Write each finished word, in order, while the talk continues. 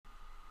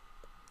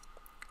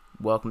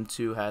Welcome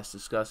to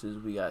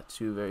HASSDISCUSSES. We got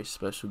two very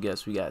special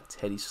guests. We got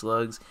Teddy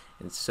Slugz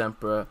and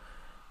Sxmpra.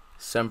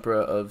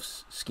 Sxmpra of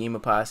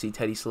Sxmpra Posse,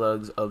 Teddy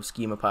Slugz of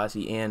Sxmpra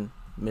Posse, and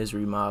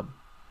Misery Mob.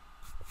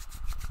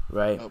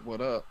 Right? What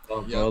up?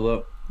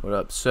 What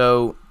up?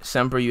 So,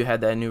 Sxmpra, you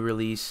had that new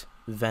release,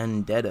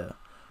 Vendetta,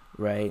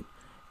 right?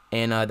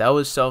 And that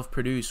was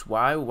self-produced.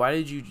 Why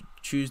did you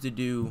choose to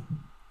do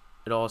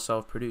it all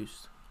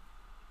self-produced?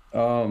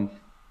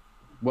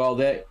 Well,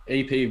 that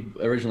EP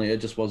originally, it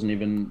just wasn't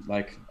even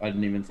like, I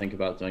didn't even think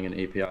about doing an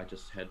EP. I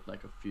just had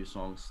like a few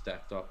songs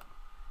stacked up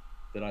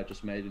that I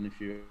just made in a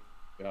few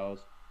hours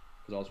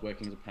because I was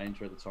working as a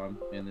painter at the time,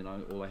 and then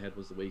all I had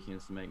was the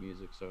weekends to make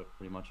music. So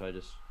pretty much I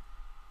just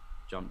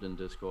jumped in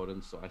Discord,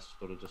 and so I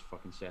sort of just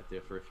fucking sat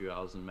there for a few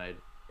hours and made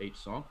each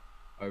song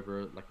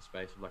over like a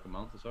space of like a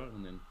month or so,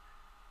 and then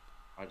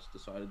I just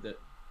decided that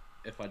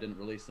if I didn't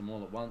release them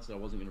all at once, I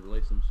wasn't going to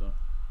release them. So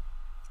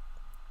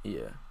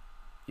yeah.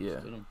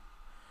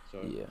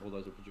 So yeah. All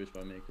those are produced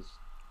by me because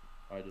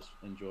I just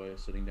enjoy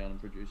sitting down and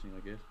producing, I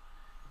guess.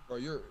 Bro,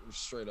 you're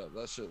straight up.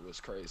 That shit was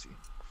crazy.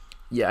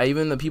 Yeah,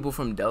 even the people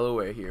from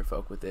Delaware here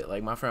fuck with it.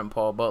 Like my friend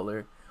Paul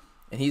Butler,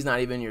 and he's not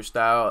even your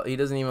style. He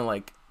doesn't even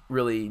like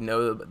really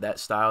know that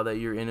style that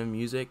you're in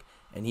music,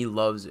 and he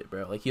loves it,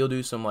 bro. Like he'll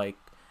do some like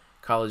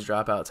college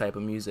dropout type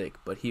of music,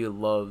 but he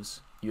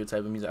loves your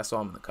type of music. I saw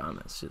him in the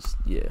comments. Just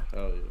yeah.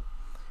 Oh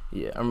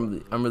yeah. Yeah,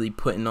 I'm really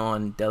putting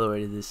on Delaware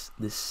to this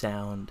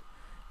sound,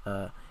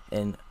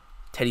 and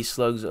Teddy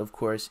Slugz, of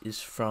course,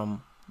 is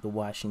from the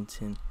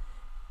Washington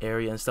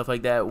area and stuff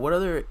like that. What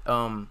other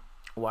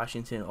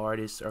Washington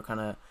artists are kind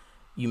of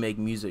you make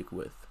music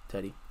with,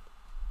 Teddy?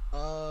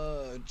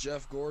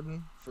 Jeff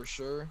Gordon for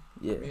sure.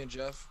 Yeah. Me and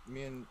Jeff,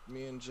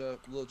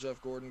 Lil Jeff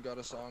Gordon got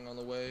a song on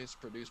the way. It's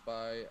produced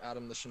by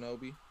Adam the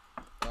Shinobi.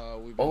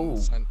 We've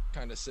been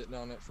kind of sitting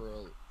on it for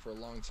a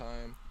long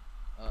time.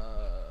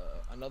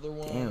 Another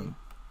one, Damn.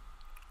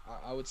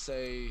 I would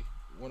say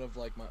one of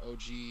like my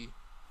OG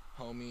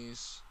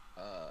homies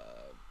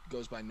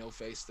goes by No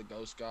Face the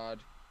Ghost God.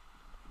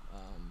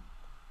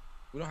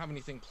 We don't have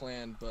anything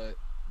planned, but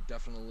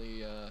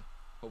definitely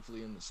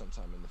hopefully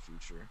sometime in the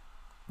future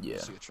Yeah.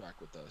 you'll see a track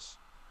with us.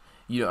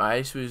 You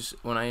know,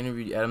 when I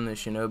interviewed Adam the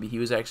Shinobi, he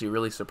was actually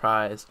really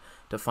surprised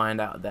to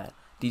find out that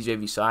DJ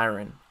V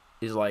Siren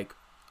is like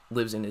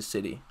lives in his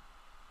city.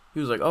 He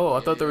was like, "Oh,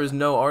 I thought there was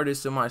no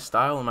artists in my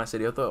style in my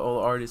city. I thought all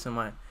the artists in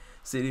my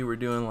city were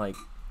doing like."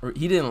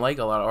 He didn't like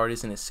a lot of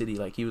artists in his city.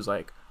 Like he was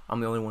like, "I'm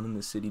the only one in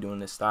this city doing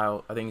this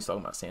style." I think he's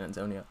talking about San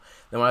Antonio.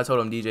 Then when I told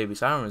him DJ V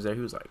Siren was there,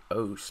 he was like,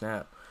 "Oh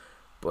snap!"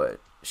 But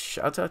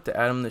shout out to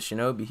Adam the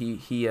Shinobi.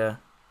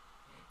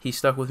 He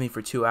stuck with me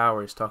for 2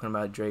 hours talking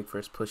about Drake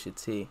versus Pusha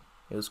T.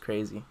 It was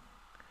crazy.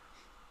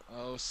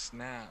 Oh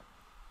snap!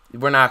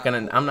 We're not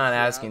gonna. I'm not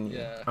asking you.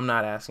 Yeah. I'm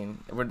not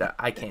asking.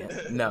 I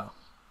can't. No.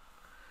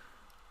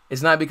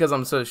 It's not because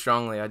I'm so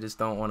strongly. I just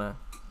don't want to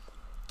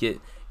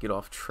get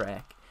off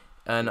track.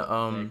 And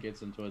That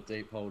gets into a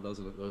deep hole,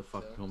 doesn't it? Those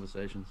fucking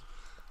conversations.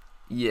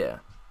 Yeah.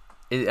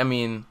 I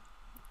mean,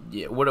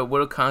 yeah. What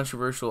a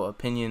controversial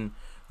opinion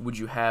would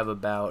you have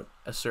about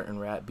a certain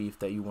rap beef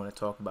that you want to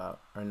talk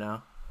about or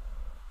no?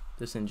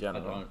 Just in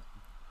general.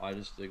 I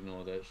just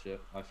ignore that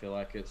shit. I feel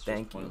like it's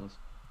Thank just you. pointless.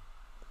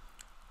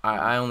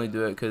 I only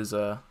do it because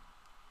I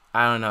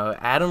don't know.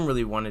 Adam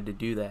really wanted to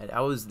do that. That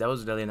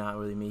was really not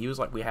really me. He was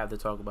like, we have to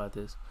talk about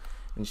this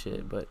and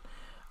shit. But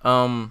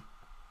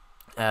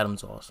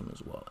Adam's awesome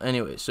as well.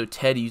 Anyway, so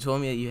Teddy, you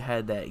told me that you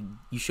had that.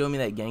 You showed me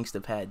that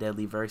Gangsta Pat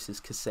Deadly Versus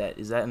cassette.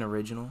 Is that an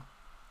original?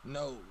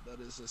 No, that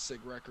is a Sick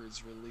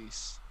Records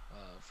release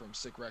from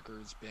Sick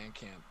Records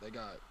Bandcamp. They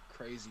got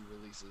crazy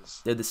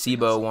releases. They're the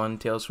SIBO one,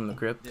 Tales from the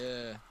Crypt.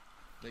 Yeah,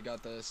 they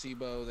got the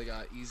SIBO. They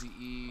got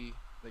Eazy-E.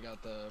 They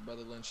got the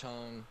Brother Lynch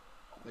Hung.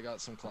 They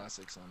got some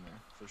classics on there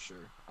for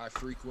sure. I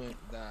frequent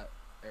that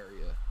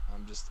area.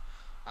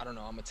 I don't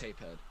know. I'm a tape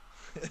head.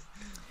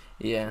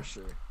 Yeah, for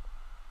sure.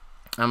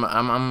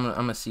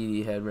 I'm a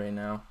CD head right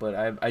now, but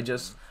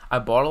I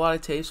bought a lot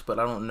of tapes, but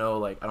I don't know,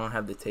 like I don't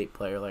have the tape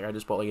player. Like I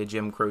just bought like a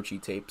Jim Croce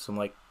tape, some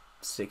like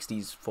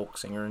 60s folk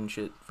singer and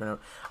shit.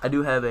 I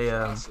do have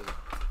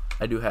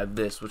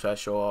this, which I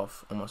show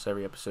off almost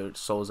every episode.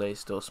 Soulze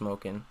Still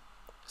Smoking,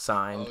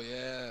 signed. Oh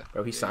yeah,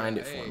 Bro, he signed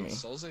it for me.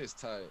 Soulze is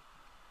tight.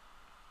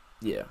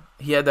 Yeah,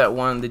 he had that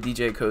one, the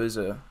DJ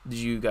Koza. Did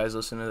you guys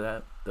listen to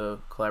that? The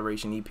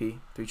collaboration EP,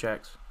 3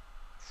 tracks.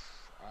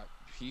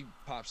 He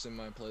pops in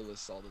my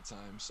playlists all the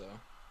time, so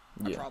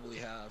Yeah. I probably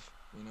have,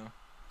 you know.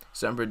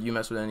 Sxmpra, do you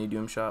mess with any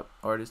Doom Shop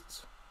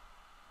artists?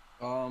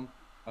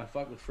 I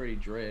fuck with Freddie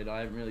Dredd.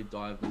 I haven't really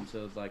dived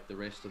into like the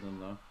rest of them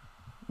though.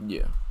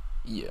 Yeah.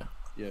 Yeah,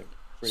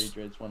 Freddie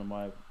Dredd's one of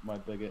my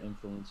bigger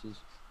influences.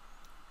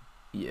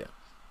 Yeah.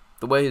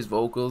 The way his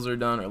vocals are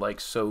done are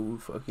like so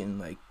fucking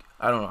like,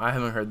 I don't know. I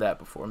haven't heard that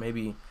before.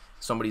 Maybe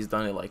somebody's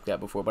done it like that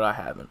before, but I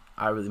haven't.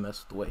 I really mess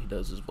with the way he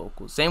does his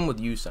vocals. Same with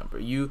you,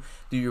 Sxmpra. You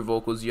do your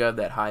vocals. You have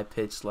that high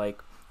pitched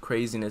like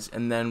craziness,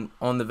 and then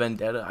on the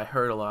Vendetta, I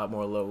heard a lot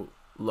more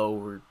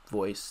lower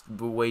voice,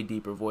 way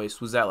deeper voice.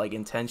 Was that like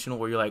intentional?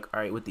 Where you're like, all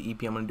right, with the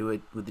EP, I'm gonna do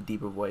it with the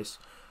deeper voice,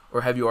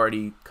 or have you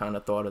already kind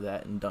of thought of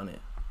that and done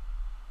it?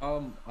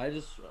 I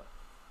just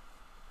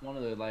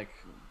wanted to like,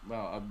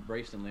 well,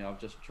 recently I've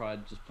just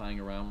tried just playing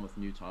around with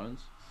new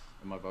tones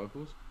in my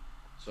vocals.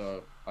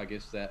 So I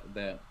guess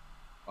that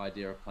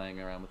idea of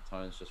playing around with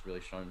tones just really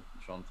shone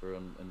through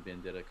in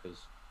Vendetta, because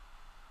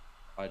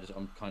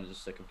I'm kind of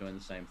just sick of doing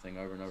the same thing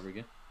over and over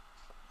again.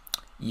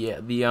 Yeah,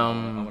 I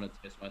want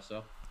to test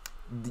myself.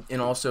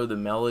 And also the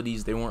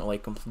melodies, they weren't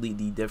like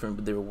completely different,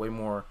 but they were way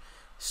more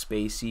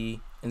spacey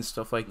and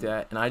stuff like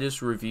that. And I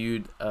just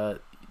reviewed the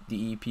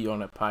EP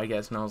on a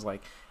podcast, and I was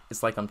like,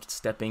 it's like I'm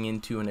stepping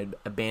into an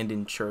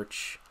abandoned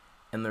church,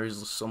 and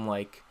there's some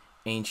like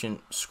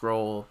ancient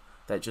scroll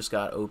that just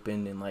got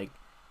opened, and like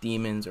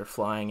demons are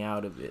flying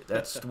out of it.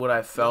 That's what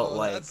I felt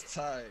like. That's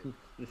tight.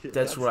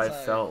 That's what I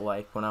felt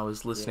like when I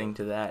was listening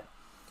to that.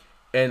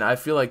 And I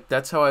feel like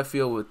that's how I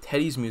feel with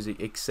Teddy's music,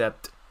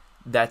 except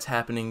that's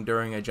happening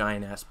during a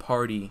giant ass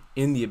party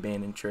in the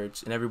abandoned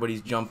church, and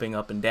everybody's jumping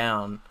up and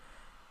down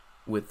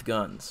with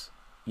guns.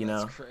 You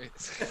know,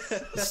 That's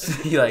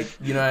crazy. like,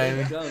 you know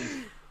what I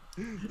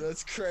mean?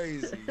 That's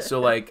crazy. So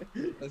like,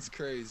 That's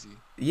crazy.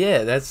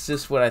 yeah, that's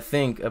just what I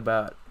think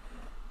about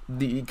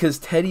because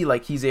Teddy,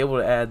 like, he's able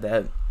to add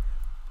that.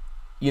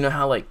 You know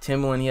how like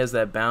Timbaland, he has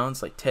that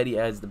bounce, like Teddy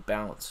adds the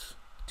bounce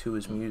to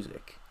his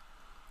music.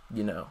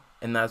 You know,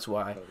 and that's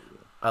why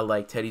I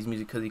like Teddy's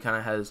music, because he kind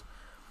of has,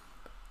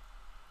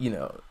 you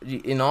know,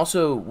 and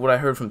also what I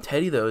heard from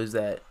Teddy though is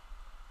that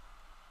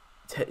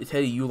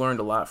Teddy, you learned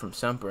a lot from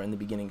Sxmpra in the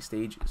beginning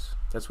stages.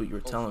 That's what you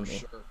were telling me.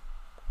 Sure.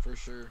 For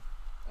sure.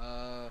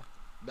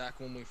 Back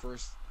when we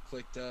first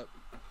clicked up,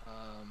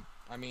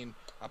 I mean,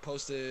 I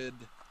posted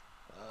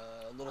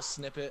a little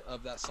snippet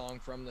of that song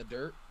From the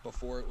Dirt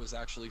before it was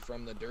actually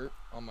From the Dirt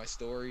on my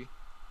story.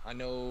 I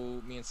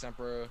know me and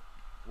Sxmpra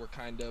were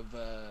kind of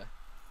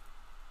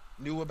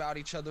knew about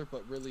each other,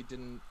 but really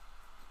didn't,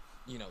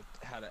 you know,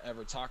 had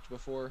ever talked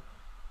before.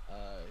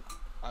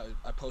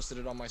 I posted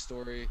it on my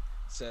story,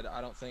 said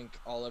I don't think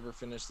I'll ever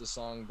finish the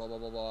song, blah blah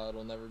blah blah,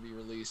 it'll never be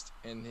released.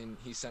 And then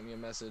he sent me a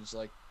message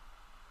like,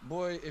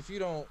 boy, if you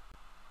don't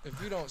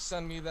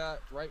send me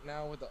that right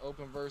now with the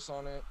open verse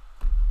on it,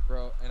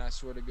 bro, and I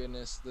swear to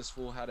goodness, this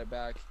fool had it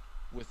back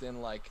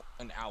within like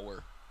an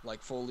hour,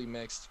 like fully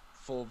mixed,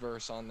 full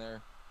verse on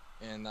there.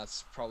 And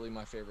that's probably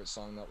my favorite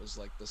song. That was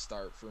like the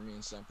start for me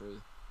and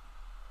Sxmpra.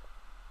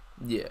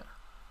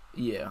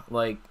 Yeah,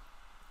 like,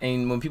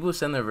 and when people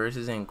send their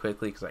verses in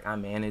quickly, because like I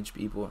manage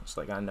people, it's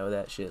like I know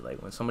that shit.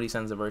 Like when somebody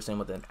sends a verse in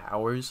within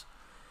hours,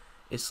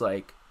 it's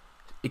like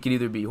it could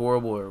either be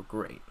horrible or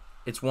great.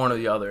 It's one or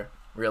the other,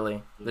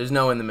 really. There's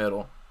no in the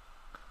middle.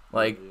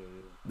 Like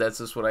that's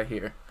just what I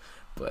hear.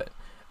 But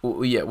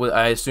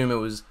I assume it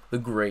was the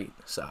great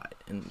side,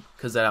 and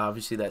because that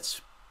obviously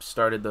that's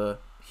started the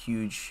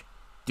huge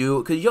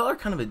duo. Because y'all are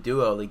kind of a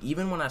duo. Like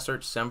even when I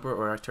search Sxmpra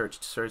or I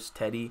search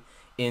Teddy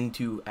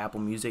into Apple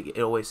Music, it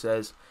always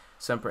says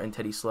Sxmpra and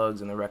Teddy Slugz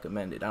and they're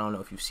recommended. I don't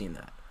know if you've seen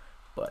that,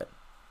 but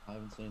I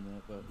haven't seen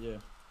that, but yeah,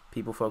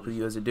 people fuck with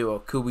you as a duo.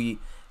 Could we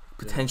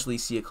potentially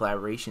see a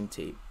collaboration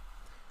tape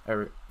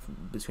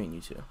between you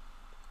two?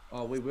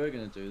 Oh, we were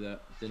gonna do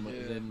that.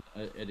 Then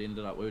it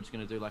ended up we were just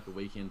gonna do like a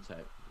weekend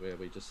tape where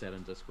we just sat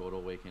in Discord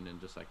all weekend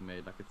and just like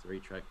made like a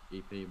 3-track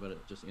EP, but it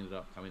just ended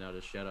up coming out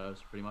as Shadows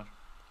pretty much.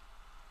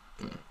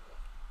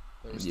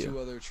 There was 2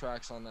 other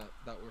tracks on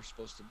that were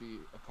supposed to be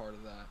a part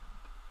of that.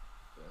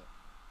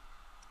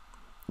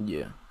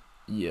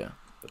 Yeah.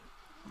 But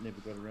never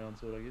got around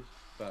to it, I guess.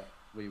 But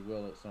we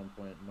will at some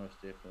point, most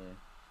definitely.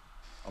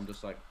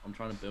 I'm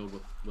trying to build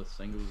with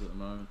singles at the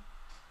moment.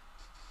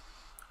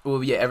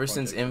 Well, yeah, ever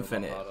since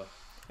Infinite,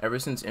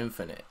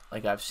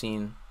 like I've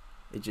seen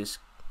it just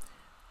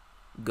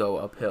go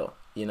uphill,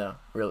 you know,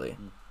 really.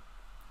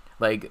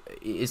 Like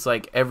it's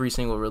like every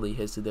single really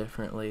hits it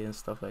differently and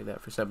stuff like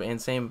that for Sxmpra.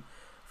 And same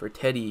for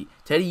Teddy.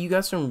 Teddy, you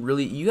guys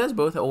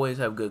both always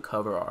have good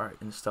cover art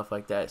and stuff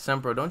like that.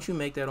 Sxmpra, don't you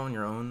make that on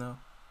your own though?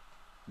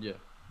 Yeah,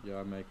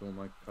 I make all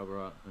my cover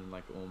art and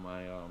like all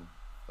my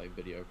like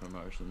video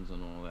promotions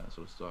and all that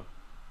sort of stuff.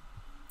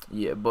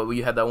 Yeah, but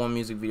you had that one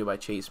music video by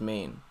Chase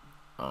Main.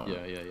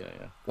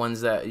 Yeah. When's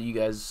that? You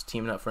guys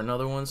teaming up for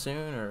another one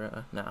soon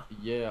or no?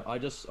 Yeah, I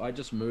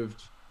just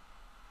moved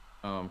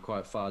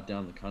quite far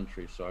down the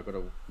country, so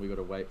we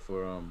gotta wait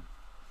for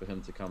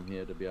him to come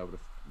here to be able to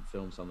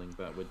film something.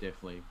 But we're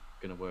definitely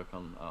gonna work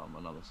on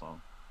another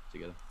song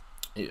together.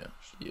 Yeah.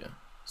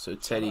 So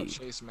Teddy,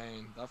 Chase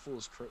Main, that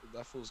fool's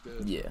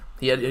good. Yeah,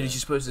 he's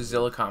supposed to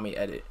Zillakami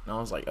edit, and I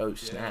was like, oh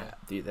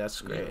snap, dude,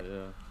 that's great.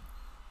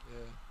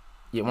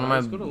 Yeah. One of my.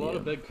 He's got a lot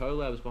of big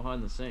collabs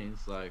behind the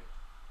scenes, like.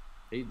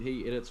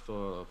 He edits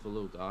for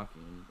Lil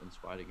Darky and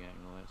Spider Gang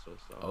and all that sort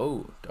of stuff.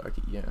 Oh,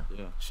 Darky, yeah.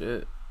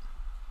 Shit.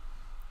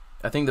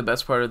 I think the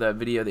best part of that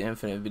video, the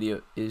Infinite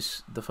video,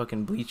 is the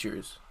fucking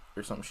bleachers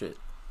or some shit.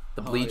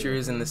 The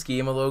bleachers and the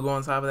Schema logo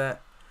on top of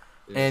that.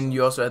 And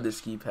you also had the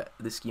ski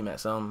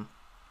mat.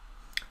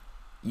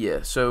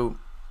 Yeah, so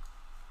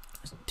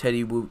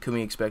Teddy, can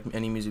we expect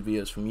any music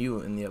videos from you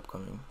in the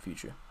upcoming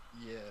future?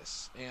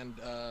 Yes, and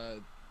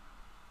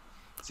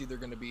it's either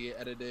gonna be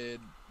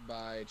edited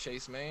by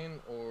Chase Main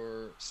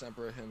or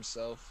Sxmpra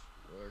himself.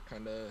 Or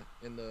kind of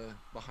in the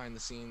behind the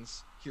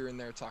scenes here and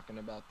there talking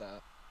about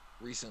that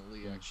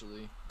recently,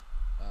 actually.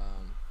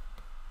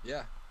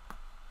 Yeah,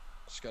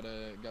 just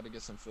gotta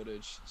get some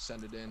footage,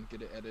 send it in,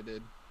 get it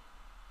edited,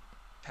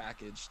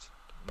 packaged.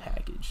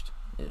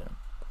 Yeah.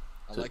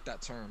 I like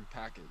that term,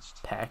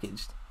 packaged.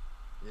 Packaged.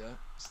 Yeah,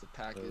 it's the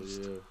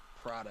packaged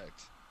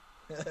product.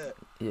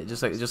 Yeah,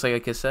 just like a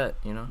cassette,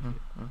 you know.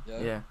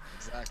 Yeah,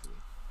 exactly.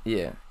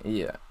 Yeah.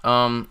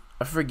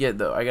 I forget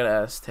though. I gotta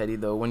ask Teddy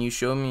though. When you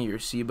showed me your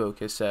SIBO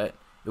cassette,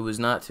 it was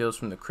not Tales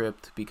from the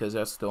Crypt because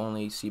that's the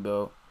only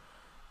SIBO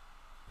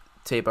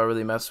tape I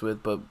really messed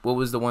with. But what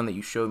was the one that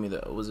you showed me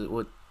though? Was it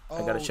what?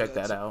 I gotta check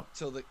that out.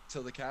 Till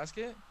the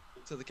casket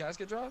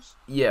drops.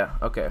 Yeah.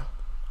 Okay.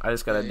 I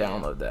just gotta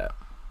download that.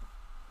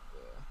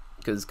 Yeah.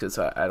 Cause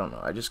I don't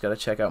know. I just gotta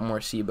check out more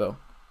SIBO.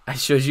 I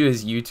showed you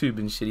his YouTube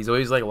and shit. He's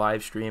always like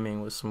live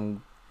streaming with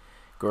some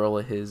girl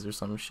of his or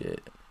some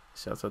shit.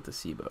 Shouts out to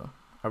SIBO.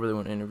 I really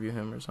want to interview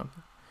him or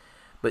something.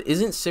 But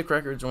isn't Sick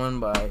Records run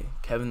by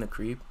Kevin the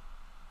Creep?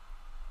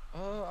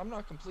 I'm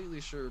not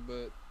completely sure,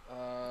 but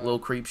Lil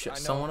Creep shit.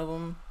 Some one of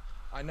them.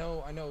 I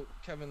know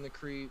Kevin the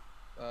Creep.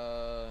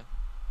 I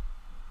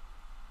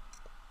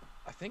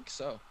think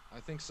so.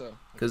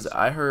 Because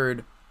I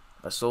heard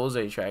a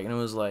slugz track and it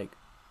was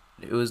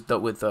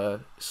with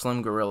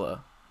Slim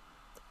Gorilla.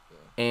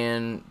 Yeah.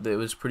 And it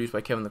was produced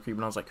by Kevin the Creep,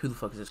 and I was like, who the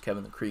fuck is this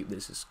Kevin the Creep?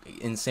 This is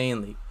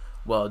insanely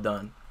well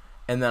done.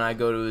 And then I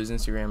go to his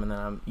Instagram, and then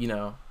I'm,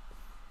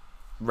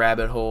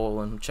 rabbit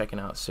hole and checking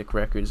out Sick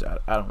Records. I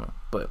don't know.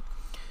 But,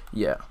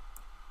 yeah.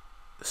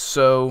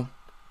 So,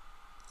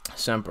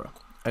 Sxmpra,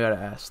 I gotta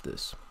ask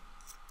this.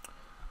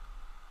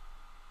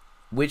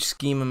 Which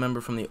Sxmpra member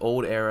from the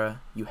old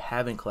era you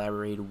haven't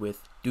collaborated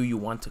with do you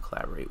want to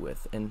collaborate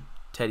with? And,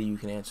 Teddy, you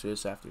can answer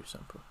this after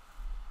Sxmpra.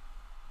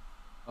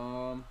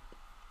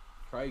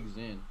 Craig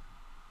Zinn,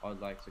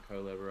 I'd like to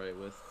collaborate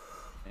with.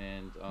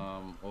 And,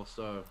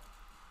 also...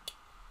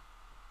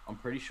 I'm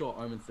pretty sure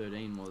Omen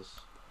 13 was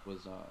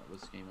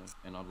Sxmpra,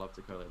 and I'd love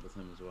to collab with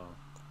him as well.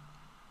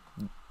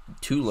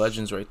 Two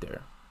legends right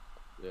there.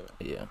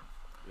 Yeah.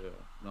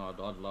 No,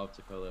 I'd love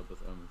to collab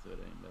with Omen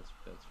 13. That's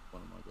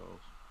one of my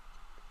goals.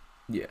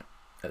 Yeah,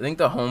 I think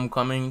the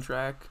Homecoming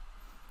track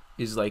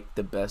is like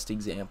the best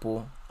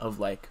example of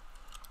like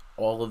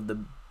all of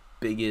the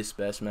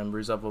best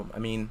members of them. I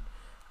mean,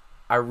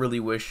 I really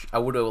wish I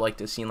would have liked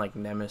to seen like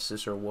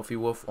Nemesis or Woofy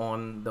Woof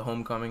on the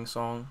Homecoming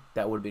song.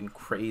 That would have been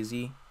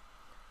crazy.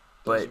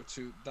 But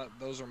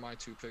those are my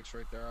two picks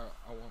right there.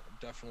 I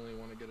definitely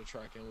want to get a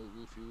track in with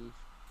Woofy Woof.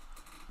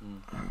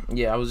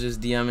 Yeah, I was just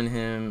DMing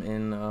him,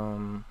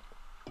 and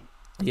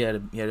he had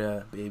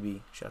a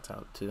baby. Shout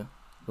out to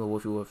little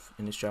Woofy Woof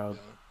and his child,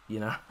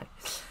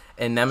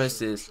 And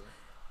Nemesis, sure.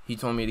 He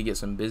told me to get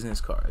some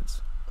business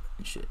cards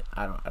and shit.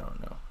 I don't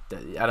know.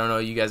 I don't know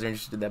if you guys are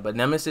interested in that, but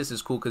Nemesis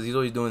is cool because he's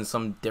always doing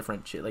some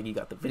different shit. Like he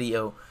got the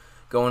video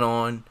going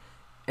on,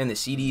 and the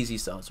CDs he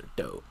sells are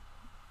dope.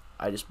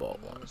 I just bought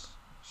one.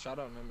 Shout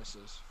out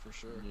Nemesis for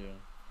sure.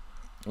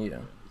 Yeah.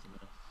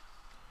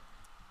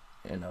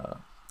 And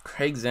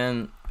Craig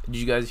Zinn, did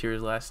you guys hear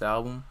his last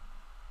album?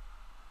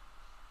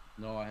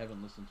 No, I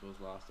haven't listened to his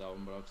last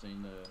album, but I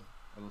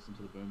listened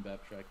to the Boom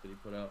Bap track that he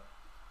put out.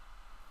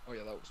 Oh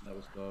yeah, that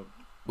was dope.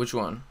 Which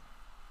one?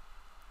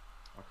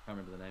 I can't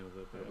remember the name of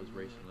it, but it was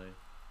recently.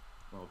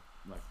 Well,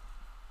 like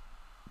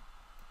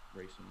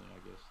recently,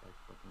 I guess, like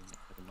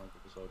a month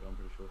or so ago, I'm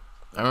pretty sure.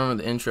 I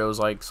remember the intro was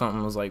like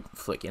something was like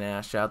flicking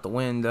ash out the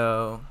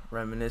window,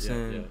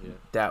 reminiscing. Yeah.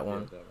 That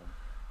one. Yeah,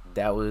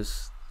 that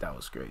was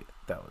great.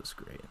 That was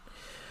great.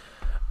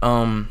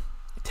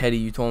 Teddy,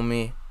 you told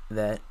me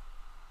that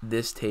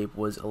this tape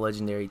was a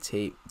legendary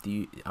tape.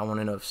 I want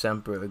to know if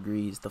Sxmpra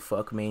agrees. The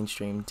Fuck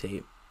Mainstream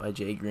tape by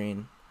Jay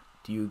Green.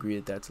 Do you agree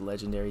that that's a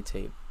legendary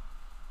tape?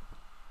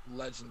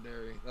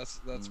 Legendary. That's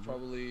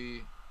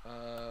probably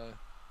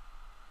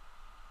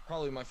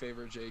my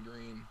favorite Jay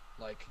Green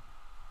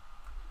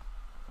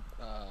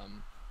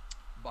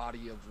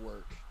body of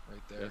work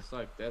right there.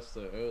 That's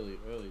the early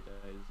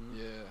days, isn't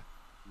it?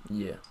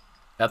 Yeah.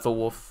 Ethel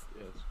Wolf.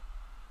 Yes.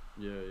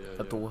 Yeah.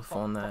 Ethel Wolf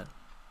on that.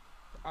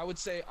 I would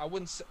say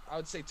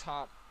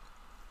top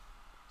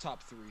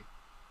 3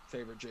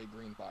 favorite Jay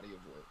Green body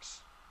of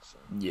works. So.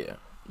 Yeah.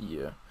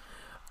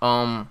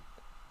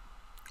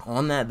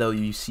 On that though,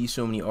 you see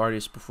so many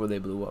artists before they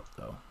blew up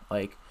though.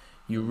 Like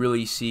you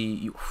really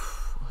see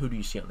who do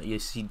you see on that? You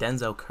see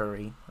Denzel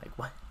Curry. Like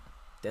what?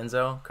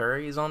 Denzel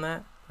Curry is on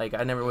that? Like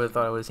I never would have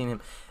thought I would have seen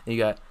him. And you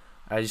got,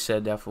 I just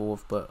said Ethel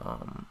Wolf, but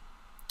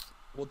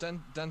well,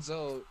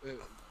 Denzel,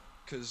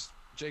 because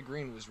Jay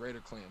Green was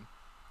Raider Clan.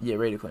 Yeah,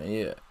 Raider Clan.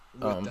 Yeah.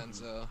 With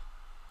Denzel.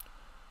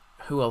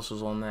 Who else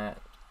was on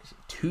that?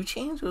 2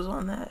 Chainz was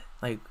on that.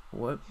 Like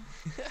what?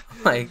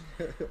 like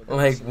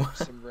what?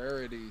 Some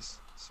rarities.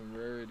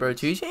 Bro,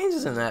 2 Chainz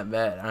isn't that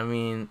bad. I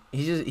mean,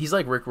 he's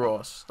like Rick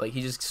Ross. Like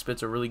he just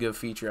spits a really good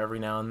feature every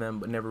now and then,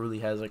 but never really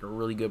has like a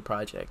really good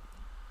project.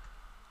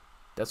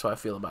 That's how I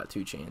feel about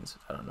 2 Chainz.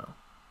 I don't know,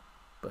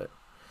 but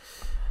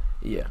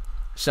yeah.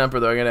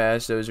 Sxmpra, though, I gotta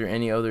ask though, is there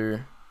any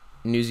other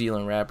New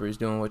Zealand rappers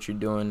doing what you're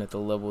doing at the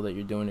level that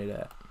you're doing it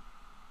at?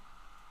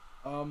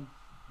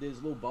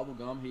 There's Lil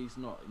Bubblegum. He's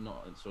not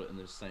in sort of in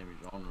the same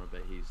genre,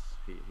 but he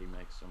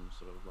makes some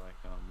sort of like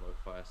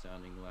lo-fi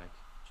sounding like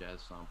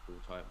jazz sample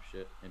type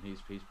shit, and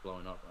he's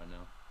blowing up right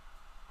now.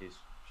 He's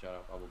shout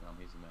out Bubblegum.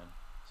 He's the man.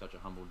 Such a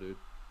humble dude.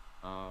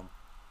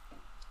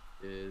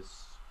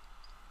 Is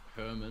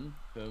Herman.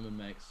 Herman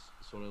makes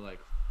sort of like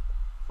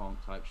funk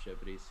type shit,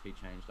 but he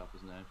changed up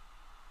his name.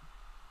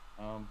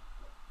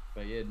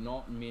 But yeah,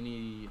 not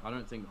many. I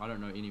don't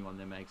know anyone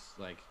that makes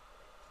like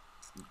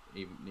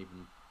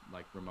even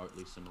like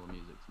remotely similar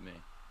music to me.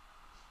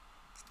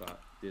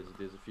 But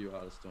there's a few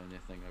artists doing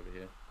their thing over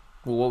here.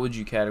 Well, what would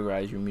you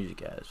categorize your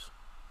music as?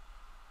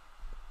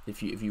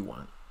 If you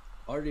want.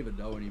 I don't even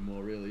know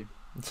anymore, really.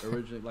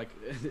 Originally, like,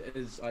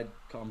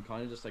 I'm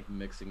kind of just like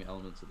mixing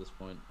elements at this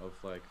point of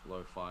like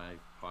lo-fi,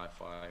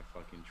 hi-fi,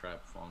 fucking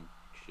trap, funk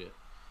shit,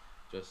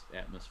 just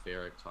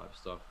atmospheric type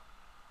stuff.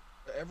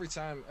 Every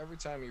time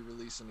you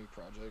release a new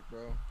project,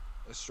 bro,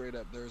 straight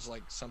up, there's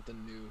like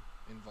something new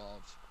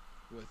involved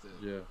with it.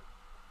 Yeah.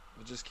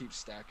 It just keeps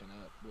stacking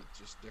up with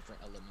just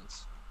different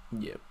elements.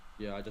 Yep.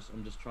 Yeah,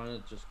 I'm just trying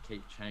to just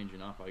keep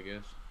changing up, I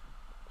guess.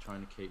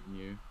 Trying to keep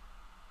new.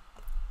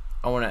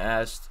 I want to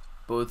ask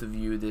both of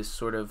you this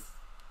sort of,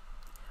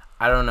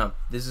 I don't know,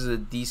 this is a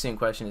decent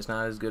question. It's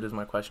not as good as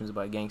my questions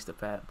about Gangsta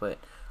Pat, but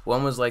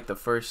when was like the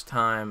first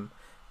time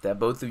that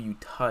both of you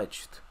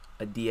touched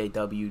a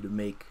DAW to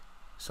make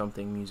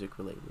something music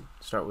related?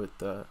 Start with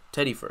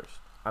Teddy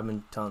first. I've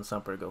been telling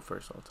Sxmpra to go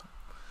first all the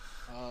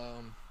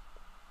time.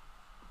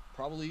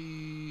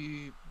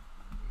 Probably,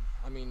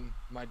 I mean,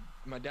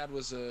 my dad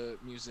was a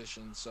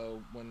musician,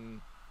 so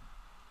when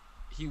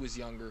he was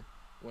younger,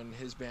 when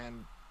his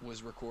band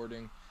was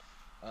recording,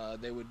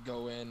 they would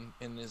go in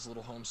his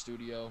little home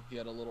studio. He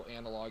had a little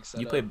analog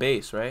setup. You play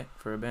bass, right,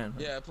 for a band?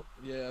 Right?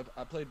 Yeah,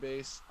 I played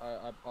bass.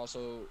 I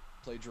also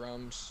play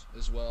drums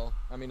as well.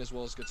 I mean, as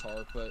well as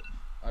guitar, but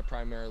I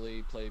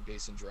primarily play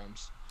bass and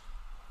drums.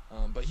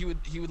 But he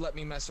would let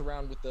me mess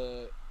around with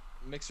the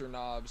mixer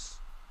knobs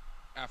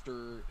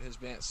after his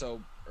band, so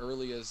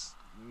early as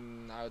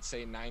I would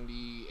say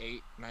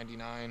 98,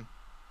 99,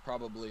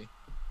 probably.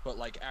 But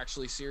like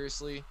actually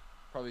seriously,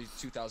 probably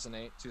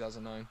 2008,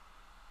 2009.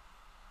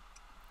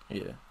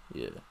 Yeah.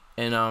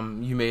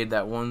 And you made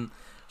that one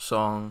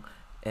song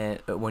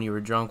and when you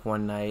were drunk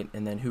one night,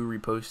 and then who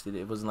reposted it?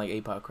 It wasn't like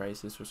APOC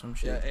Crisis or some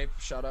shit. Yeah,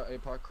 shout out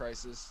APOC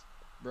Crisis,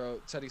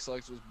 bro. Teddy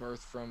Slugz was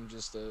birthed from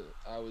just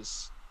I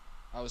was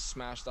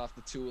smashed off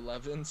the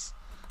 211s.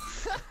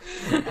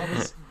 I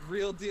was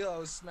real deal. I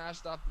was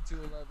smashed off the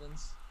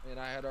 211s, and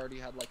I had already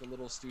had like a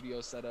little studio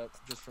set up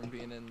just from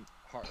being in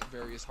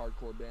various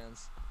hardcore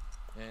bands,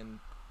 and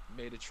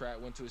made a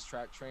track. Went to his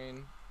track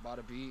train, bought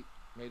a beat,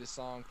 made a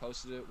song,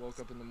 posted it. Woke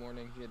up in the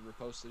morning, he had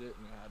reposted it,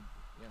 and I had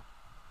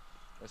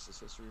rest is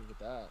history with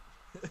that.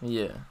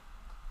 Yeah,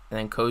 and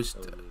then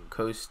Coast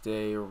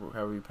Day, or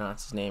however you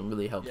pronounce his name,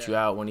 really helped you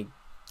out when he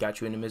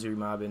got you into Misery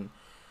Mob in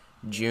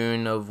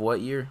June of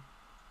what year?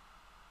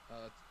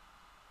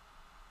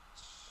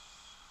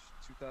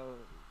 2000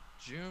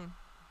 June.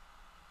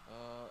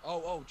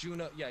 June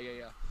of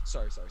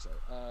Sorry.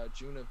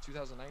 June of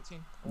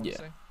 2019. I want to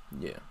say.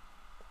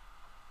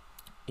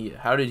 Yeah.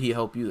 How did he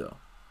help you though?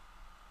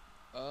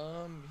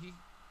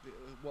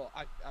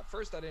 At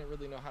first I didn't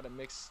really know how to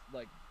mix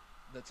like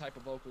the type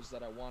of vocals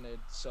that I wanted,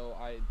 so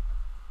I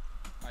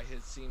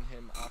had seen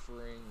him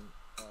offering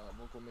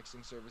vocal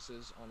mixing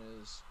services on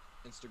his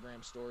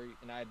Instagram story,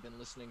 and I had been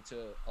listening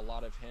to a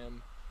lot of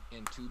him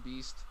and Two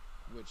Beast,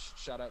 which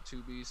shout out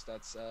Two Beast,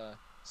 that's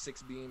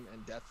Six Beam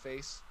and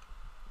Deathface.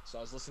 So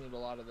I was listening to a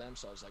lot of them,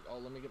 so I was like, oh,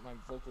 let me get my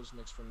vocals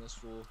mixed from this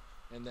fool.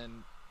 And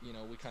then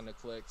we kind of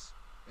clicked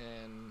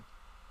and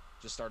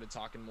just started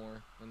talking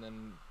more, and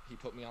then he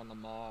put me on the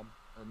Mob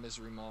or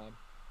Misery Mob,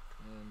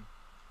 and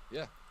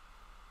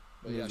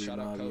but Misery shout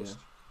out Mob, Coast.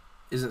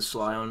 Yeah. Isn't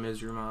Sly on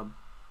Misery Mob?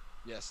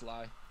 Yeah,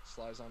 Sly's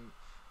on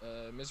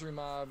Misery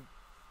Mob.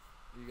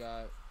 You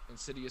got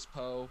Insidious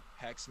Poe,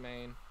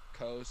 Hexmane,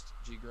 Coast,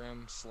 G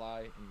Grim,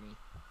 Sly, and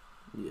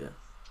me. Yeah,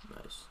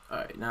 nice.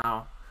 Alright,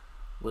 now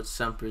what's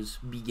Sxmpra's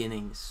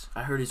beginnings?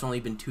 I heard it's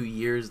only been 2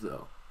 years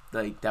though.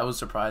 Like, that was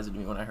surprising to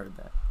me when I heard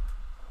that.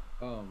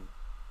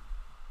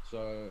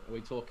 So are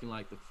we talking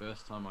like the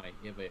first time I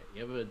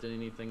ever did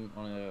anything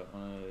on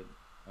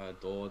a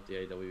DAW,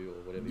 DAW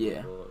or whatever you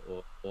call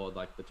it, or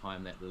like the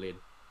time that led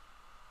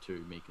to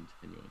me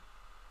continuing?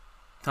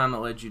 Time that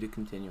led you to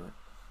continuing.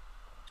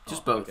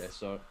 Just both. Okay,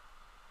 so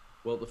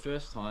well, the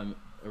first time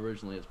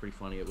originally, it's pretty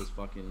funny. It was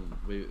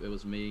it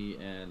was me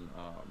and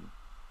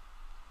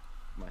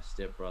my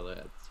stepbrother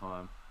at the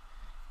time.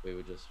 We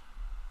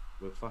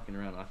were fucking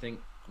around. I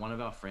think one of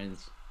our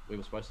friends, we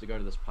were supposed to go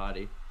to this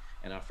party,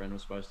 and our friend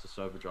was supposed to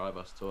sober drive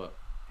us to it,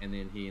 and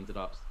then he ended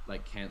up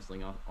like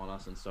cancelling on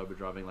us and sober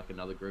driving like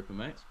another group of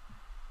mates.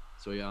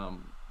 So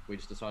we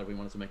just decided we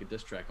wanted to make a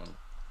diss track on him.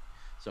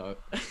 So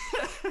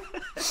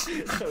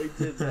we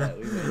did that.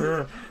 We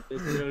made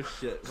this real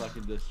shit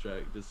fucking diss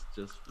track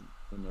just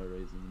for no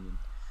reason. And then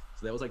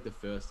So that was like the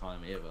first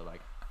time ever.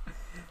 Like,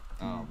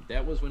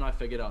 that was when I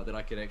figured out that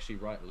I could actually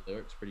write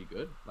lyrics pretty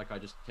good. Like I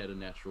just had a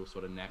natural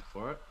sort of knack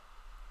for it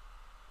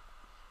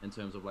in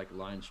terms of like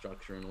line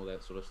structure and all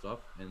that sort of stuff.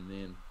 And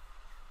then,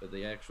 but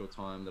the actual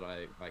time that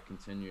I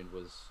continued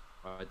was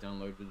I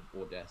downloaded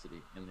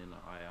Audacity, and then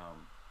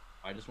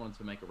I just wanted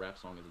to make a rap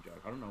song as a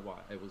joke. I don't know why.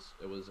 It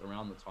was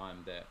around the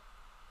time that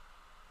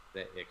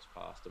X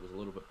passed. It was a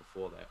little bit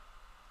before that,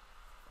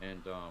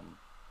 and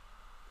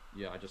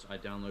yeah, I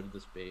downloaded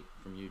this beat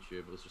from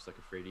YouTube. It was just like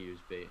a free to use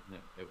beat, and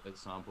it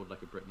sampled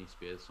like a Britney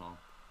Spears song.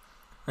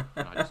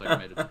 And I just like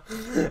made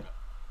it.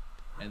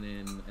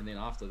 And then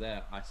after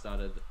that, I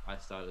started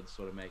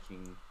sort of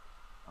making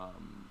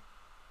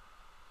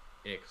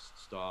X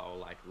style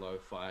like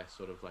lo-fi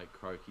sort of like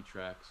croaky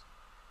tracks,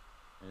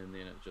 and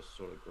then it just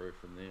sort of grew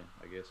from there,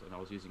 I guess. And I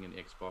was using an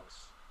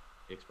Xbox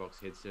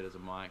headset as a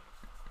mic.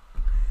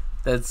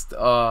 That's,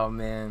 oh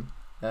man,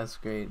 that's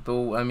great.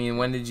 But I mean,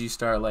 when did you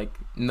start like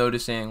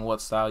noticing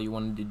what style you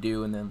wanted to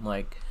do, and then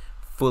like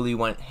fully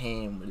went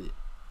ham with it?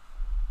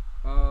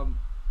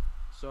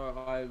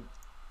 So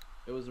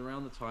it was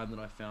around the time that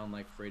I found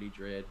like Freddie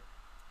Dredd,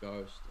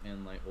 Ghost,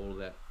 and like all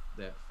that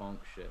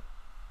funk shit,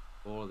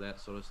 all of that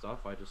sort of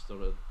stuff. I just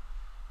sort of,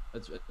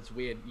 it's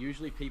weird.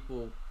 Usually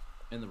people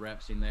in the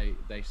rap scene,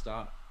 they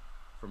start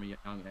from a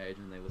young age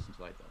and they listen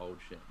to like the old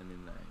shit, and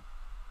then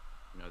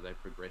they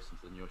progress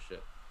into the newer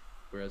shit.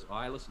 Whereas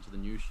I listen to the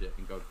new shit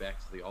and go back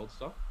to the old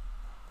stuff.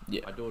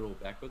 Yeah. I do it all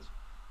backwards.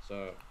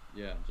 So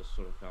yeah, just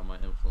sort of found my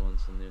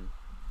influence, and then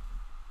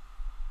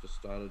just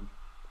started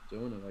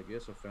doing it, I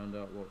guess. I found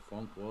out what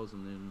funk was,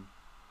 and then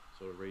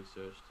sort of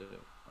researched it.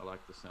 I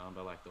like the sound.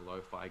 I like the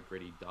lo-fi,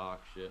 gritty,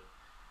 dark shit.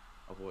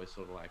 I've always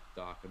sort of liked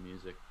darker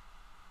music,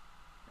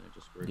 and it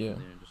just grew from there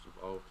and just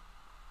evolved,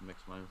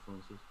 mixed my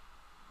influences.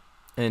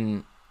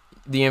 And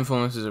the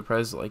influences are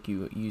present. Like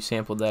you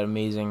sampled that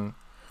amazing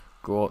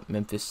 "Grow Up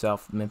Memphis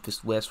South,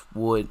 Memphis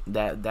Westwood."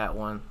 That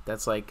one.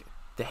 That's like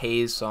the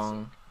Haze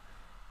song.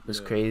 Was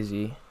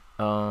crazy.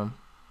 I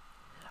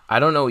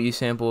don't know what you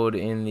sampled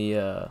in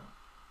the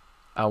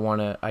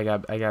I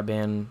got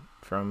banned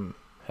from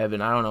heaven.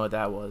 I don't know what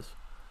that was,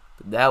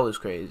 but that was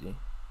crazy.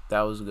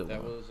 That was a good one.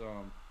 That was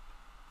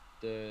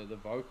the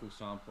vocal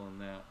sample in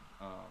that.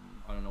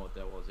 I don't know what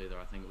that was either.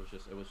 I think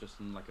it was just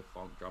in like a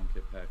funk drum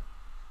kit pack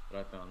that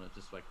I found. It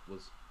just like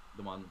was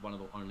one of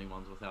the only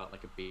ones without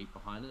like a beat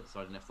behind it, so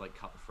I didn't have to like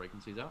cut the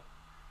frequencies out.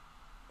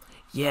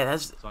 Yeah,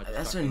 that's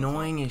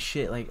annoying as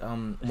shit. Like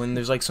when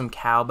there's like some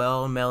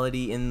cowbell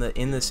melody in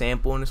the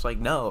sample, and it's like,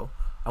 no,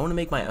 I want to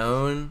make my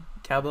own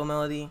cowbell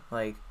melody.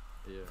 Like,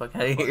 fuck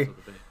out of here.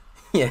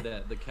 Yeah.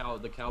 The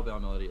cowbell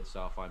melody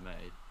itself I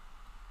made.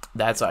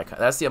 That's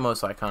the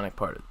most iconic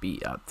part of the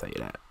beat. I'll tell you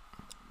that.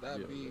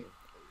 That beat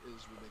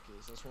is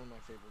ridiculous. That's one of my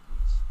favorite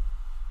beats.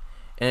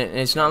 And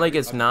it's not like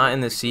it's not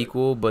in the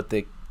sequel, but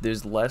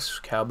there's less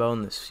cowbell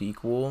in the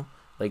sequel.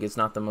 Like it's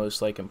not the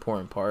most like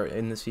important part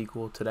in the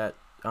sequel to that.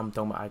 I'm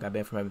talking about I Got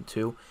Banned from Heaven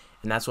 2,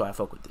 and that's why I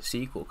fuck with the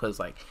sequel, because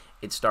like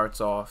it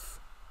starts off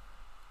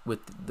with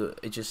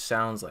it just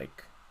sounds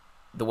like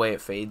the way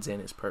it fades in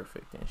is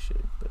perfect and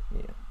shit. But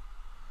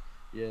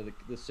yeah,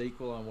 the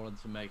sequel, I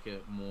wanted to make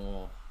it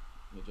more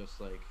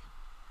just like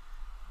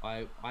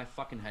I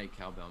fucking hate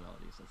cowbell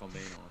melodies, if I'm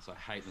being honest. I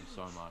hate them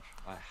so much.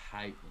 I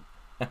hate them.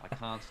 I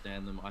can't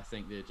stand them. I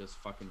think they're just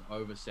fucking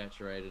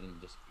oversaturated,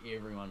 and just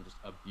everyone just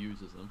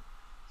abuses them.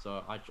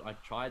 So I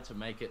tried to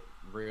make it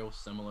real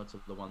similar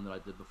to the one that I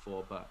did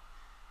before, but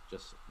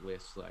just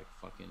less like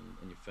fucking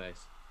in your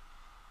face,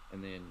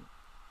 and then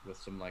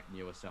with some like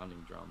newer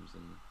sounding drums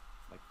and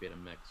like better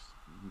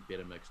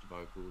mixed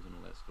vocals and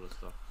all that sort of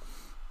stuff.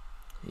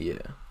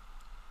 Yeah.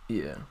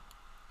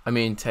 I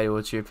mean, Teddy,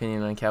 what's your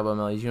opinion on cowbell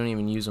melodies? You don't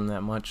even use them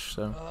that much,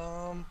 so.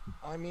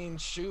 I mean,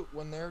 shoot,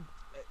 when they're,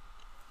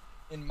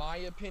 in my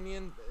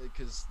opinion,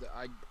 because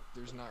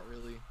there's not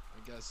really, I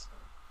guess,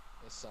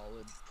 a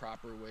solid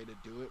proper way to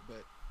do it,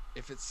 but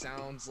if it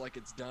sounds like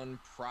it's done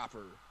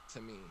proper to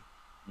me,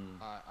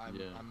 I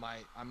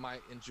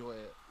might enjoy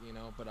it,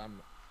 but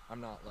I'm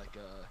not like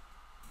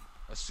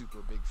a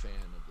super big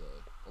fan of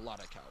a lot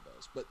of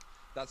cowbells. But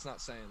that's not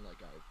saying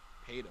like I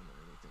hate them or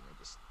anything. I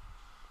just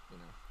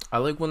I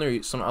like when they're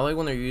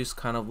used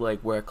kind of like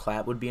where a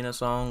clap would be in a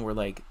song, where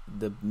like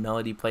the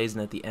melody plays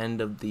and at the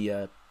end of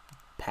the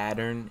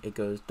pattern it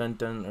goes dun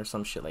dun or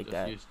some shit like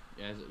just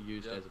that.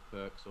 Used as a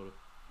perk, sort of.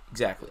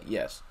 Exactly.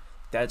 Yes.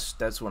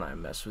 That's when I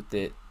mess with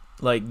it.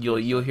 Like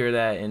you'll hear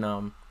that in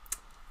like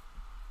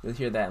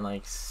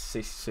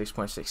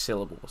 6.6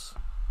 syllables.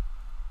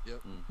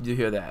 Yep. You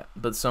hear that,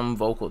 but some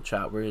vocal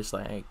chop where it's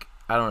like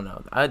I don't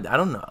know. I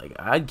don't know. Like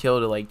I'd kill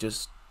to like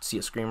just see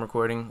a screen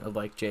recording of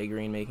like Jay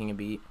Green making a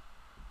beat.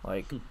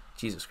 Like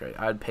Jesus Christ,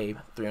 I'd pay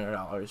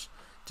 $300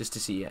 just to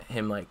see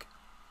him, like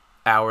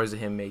hours of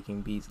him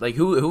making beats. Like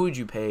who would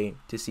you pay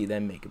to see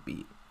them make a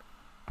beat?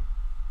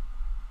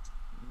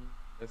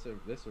 That's a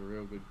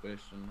real good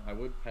question. I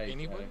would pay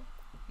anybody.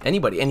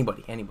 Anybody.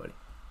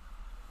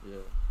 Yeah.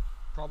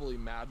 Probably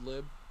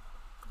Madlib.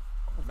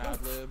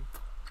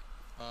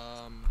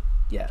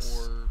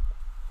 Yes. Or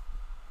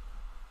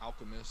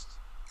Alchemist,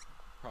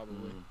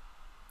 probably.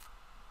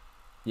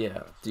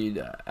 Yeah,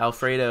 dude,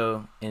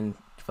 Alfredo and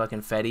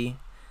fucking Fetty,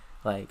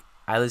 like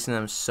I listened to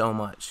them so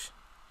much,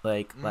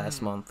 like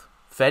last month.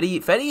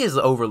 Fetty is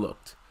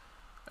overlooked.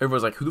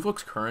 Everyone's like, who the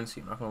fuck's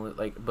Currency? I'm not gonna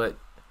like, but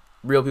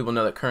real people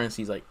know that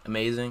Currency's like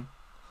amazing.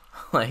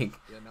 Like,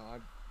 Yeah, no,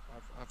 I've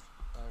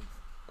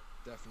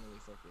definitely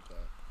fucked with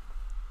that.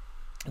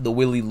 the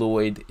Willie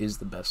Lloyd is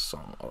the best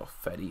song off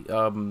Fetty.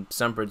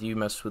 Sxmpra, do you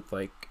mess with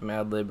like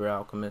Madlib or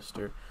Alchemist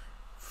or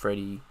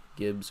Freddie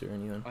Gibbs or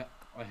anyone?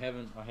 I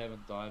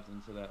haven't dived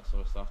into that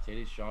sort of stuff.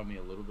 Teddy's shown me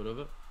a little bit of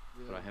it,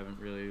 Yeah. but I haven't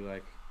really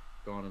like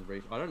gone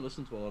and I don't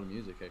listen to a lot of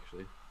music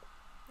actually.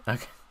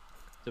 Okay.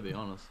 To be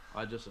honest,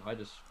 I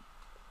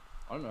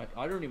don't know.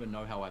 I don't even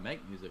know how I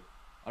make music.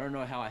 I don't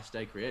know how I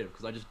stay creative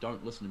because I just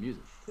don't listen to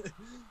music.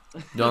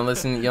 You only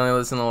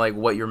listen to like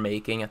what you're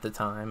making at the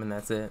time, and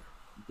that's it.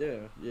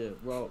 Yeah.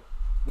 Well,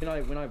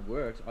 when I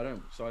worked, I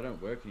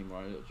don't work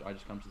anymore. I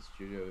just come to the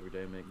studio every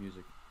day and make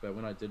music. But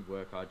when I did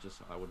work, I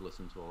would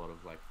listen to a lot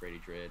of like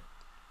Freddie Dredd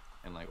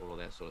and like all of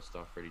that sort of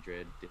stuff. Freddie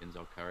Dredd,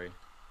 Denzel Curry.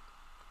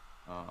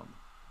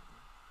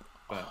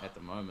 But at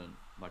the moment,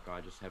 like I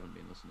just haven't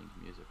been listening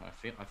to music. And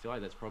I feel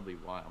like that's probably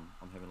why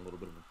I'm having a little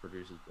bit of a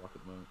producer's block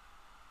at the moment.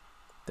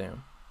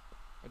 Damn.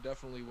 I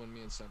definitely, when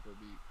me and Sxmpra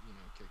be,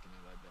 kicking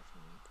it, I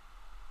definitely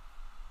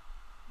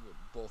would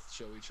both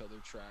show each other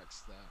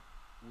tracks that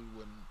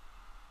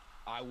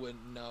I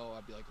wouldn't know.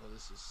 I'd be like, oh,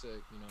 this is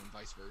sick, and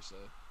vice versa.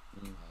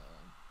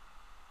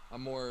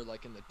 I'm more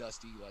like in the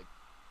dusty, like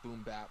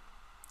boom bap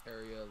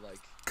area, like.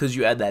 Cause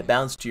you add that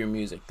bounce to your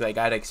music. Like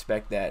I'd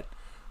expect that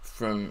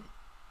from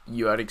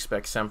you. I'd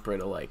expect Sxmpra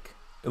to like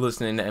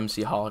listening to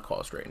MC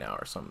Holocaust right now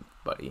or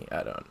somebody.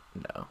 I don't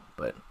know,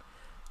 but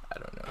I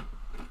don't know.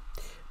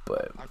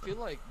 But I feel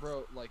like,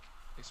 bro, like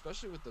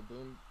especially with the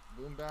boom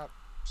bap,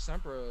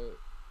 Sxmpra.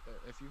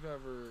 If you've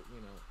ever,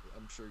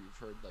 I'm sure you've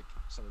heard like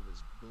some of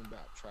his boom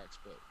bap tracks,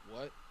 but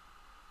what?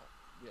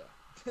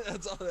 Yeah,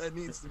 that's all that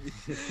needs to be.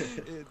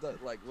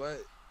 Like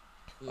what?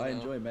 I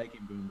enjoy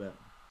making boom bap,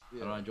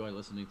 yeah. and I enjoy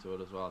listening to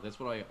it as well. That's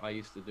what I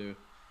used to do,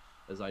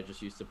 is I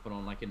just used to put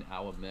on like an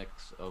hour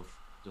mix of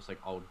just like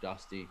old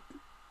dusty,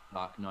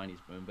 dark '90s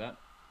boom bap,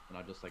 and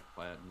I just like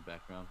play it in the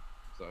background.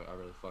 So I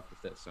really fuck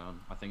with that sound.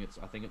 I think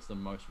it's the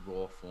most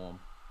raw form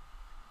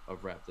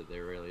of rap that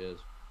there really is.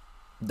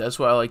 That's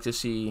why I like to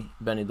see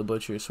Benny the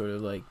Butcher sort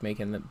of like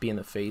being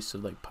the face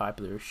of like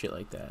popular shit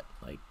like that.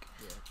 Like,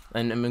 yeah.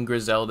 And I mean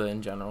Griselda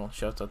in general.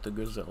 Shout out to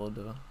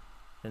Griselda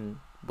and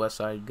West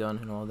Side Gun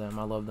and all them.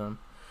 I love them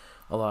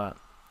a lot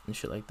and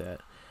shit like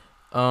that.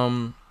 Let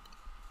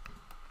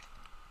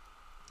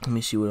me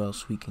see what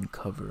else we can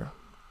cover.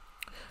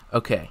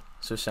 Okay,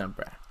 so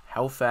Sxmpra,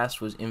 how fast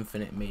was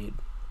Infinite made?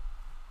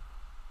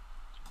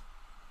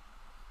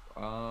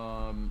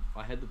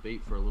 I had the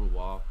beat for a little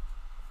while.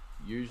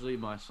 Usually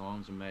my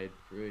songs are made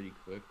pretty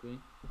quickly.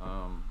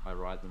 I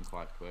write them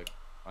quite quick.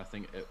 I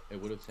think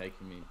it would have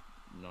taken me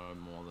no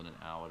more than an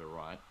hour to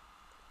write,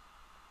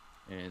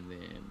 and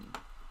then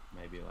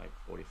maybe like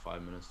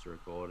 45 minutes to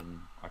record. And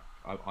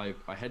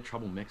I had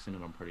trouble mixing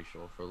it, I'm pretty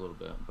sure, for a little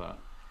bit, but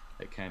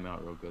it came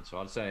out real good. So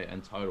I'd say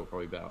in total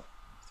probably about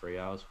 3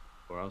 hours,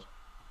 4 hours.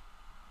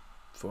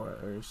 4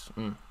 hours.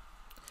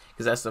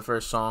 Because that's the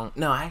first song.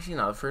 No, actually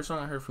no. The first song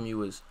I heard from you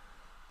was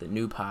the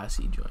new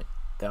Posse joint.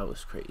 That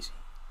was crazy.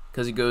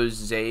 Because it goes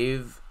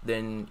Zave,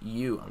 then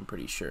you, I'm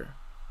pretty sure.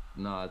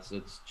 No,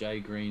 it's Jay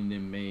Green,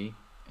 then me,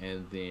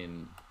 and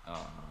then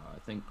I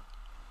think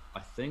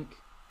I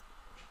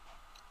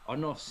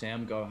don't know if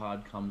Sam Go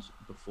Hard comes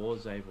before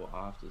Zave or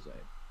after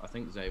Zave. I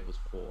think Zave was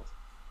fourth.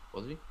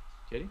 Was he?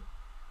 Teddy?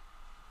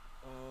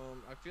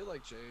 I feel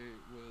like Jay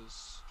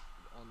was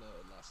on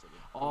the last level.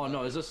 Oh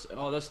no, is this?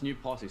 Oh, that's New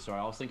Posse. Sorry,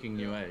 I was thinking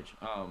New Age.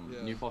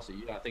 Yeah. New Posse.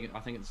 Yeah, I think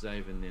it's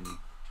Zave, and then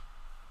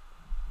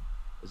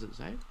is it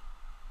Zave?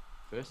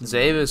 First.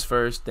 Zave is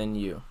first, then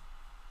you.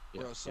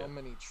 Bro, so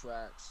many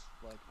tracks.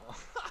 Like,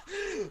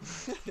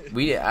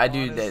 I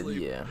do that.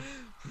 Yeah.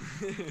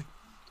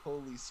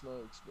 Holy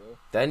smokes, bro.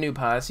 That new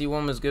Posse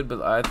one was good,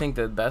 but I think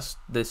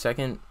the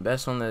second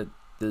best on the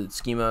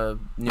Sxmpra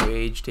New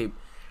Age tape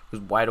was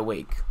Wide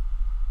Awake.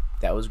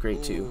 That was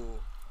great too.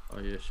 Oh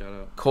yeah, shout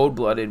out. Cold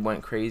Blooded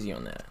went crazy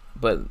on that,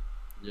 but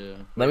yeah.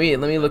 Let me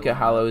look at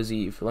Hollow's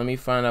Eve. Let me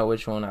find out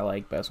which one I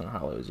like best on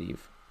Hollow's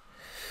Eve.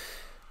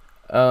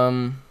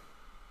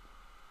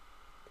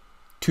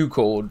 Too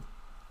Cold.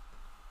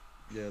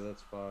 Yeah,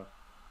 that's fire.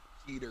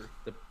 Heater.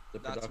 The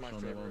production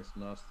on that one's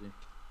nasty.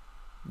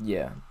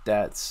 Yeah,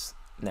 that's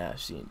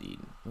nasty indeed.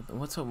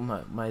 What's up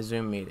with my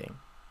Zoom meeting?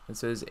 It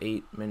says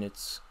 8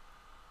 minutes.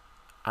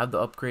 I have to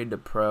upgrade to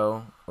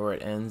Pro, or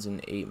it ends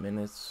in 8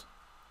 minutes.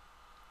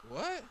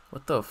 What?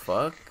 What the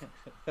fuck?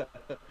 We're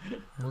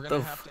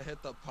gonna have to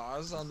hit the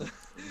pause on the.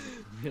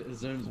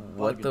 Zoom's bugging.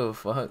 What the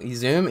fuck?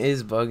 Zoom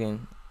is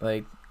bugging.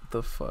 Like, what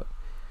the fuck?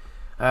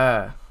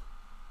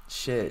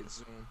 Shit.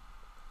 Zoom.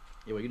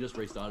 Yeah, we can just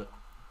restart it.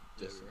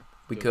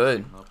 We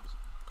could.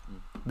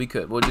 We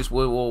could.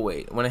 We'll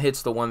wait. When it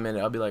hits the 1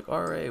 minute, I'll be like,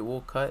 all right,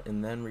 we'll cut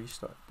and then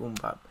restart. Boom,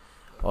 pop.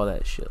 All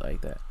that shit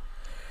like that.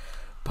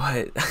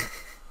 But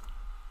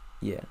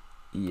yeah.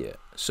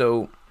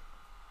 So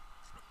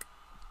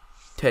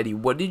Teddy,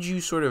 what did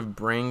you sort of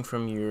bring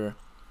from your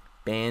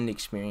band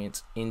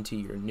experience into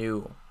your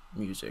new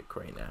music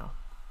right now?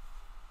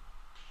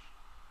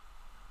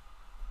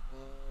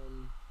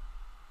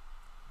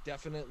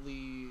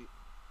 Definitely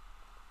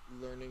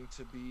learning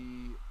to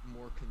be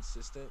more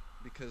consistent,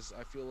 because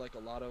I feel like a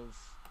lot of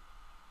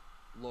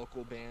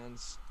local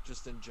bands,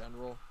 just in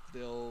general,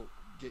 they'll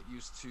get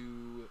used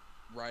to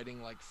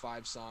writing like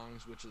 5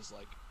 songs, which is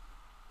like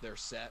their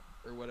set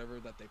or whatever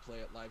that they play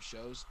at live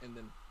shows, and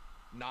then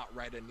not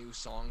write a new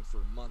song for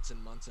months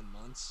and months and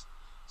months.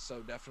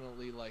 So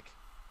definitely like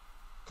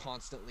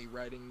constantly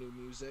writing new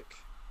music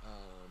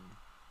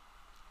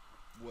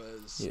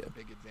was a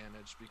big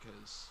advantage,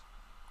 because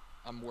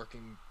I'm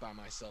working by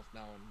myself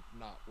now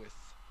and not with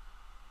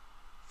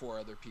 4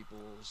 other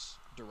people's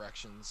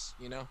directions,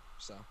 you know?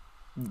 So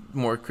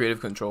more creative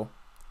control.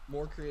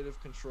 More creative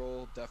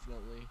control,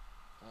 definitely.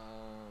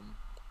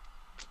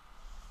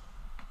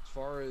 As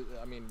far as,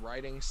 I mean,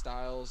 writing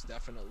styles,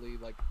 definitely,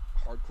 like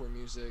hardcore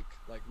music,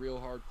 like real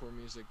hardcore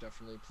music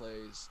definitely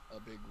plays a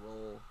big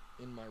role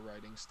in my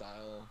writing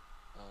style.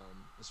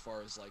 As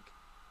far as like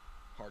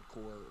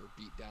hardcore or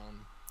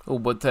beatdown. Oh,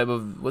 what type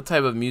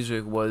of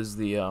music was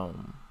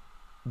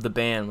the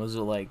band? Was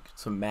it like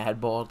some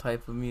Madball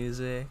type of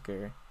music,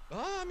 or?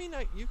 I mean,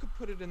 you could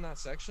put it in that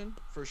section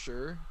for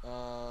sure.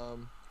 I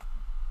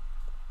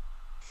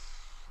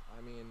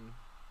mean,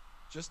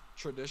 just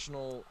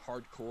traditional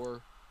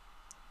hardcore.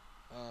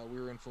 We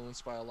were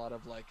influenced by a lot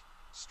of like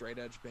straight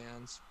edge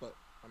bands, but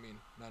I mean,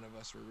 none of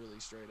us were really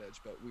straight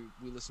edge, but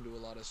we listened to a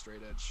lot of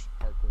straight edge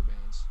hardcore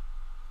bands.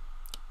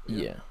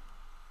 Yeah.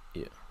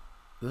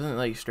 Doesn't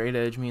like straight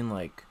edge mean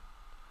like?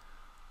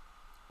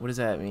 What does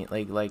that mean?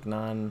 Like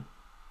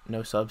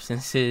no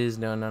substances,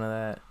 none of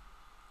that,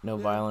 no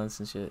violence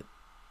and shit,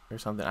 or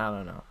something. I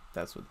don't know.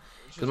 That's what,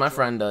 because my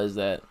friend does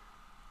that,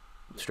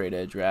 straight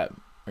edge rap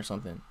or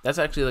something. That's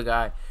actually the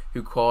guy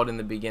who called in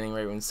the beginning,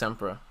 right when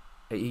Sxmpra.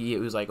 He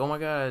was like, "Oh my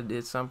God,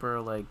 it's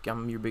Sxmpra! Like,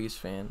 I'm your biggest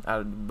fan."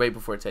 Right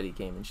before Teddy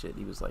came and shit,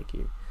 he was like,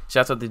 "Here."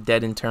 Shouts out to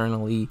Dead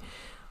Internally,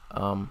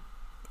 or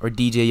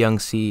DJ Young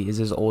C is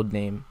his old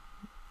name.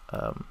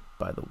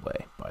 By the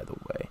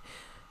way,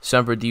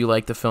 Sxmpra, do you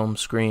like the film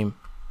Scream?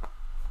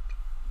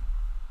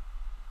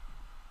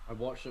 I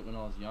watched it when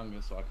I was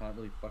younger, so I can't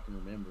really fucking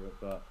remember it,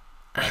 but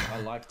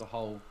I like the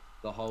whole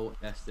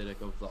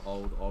aesthetic of the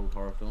old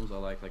horror films. I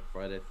like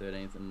Friday the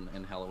 13th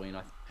and Halloween.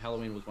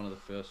 Halloween was one of the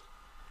first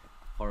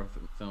horror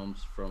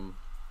films from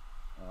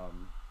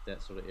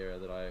that sort of era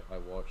that I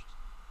watched.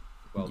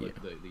 Well,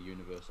 the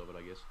universe of it,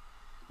 I guess.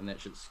 And that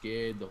shit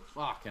scared the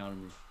fuck out of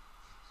me.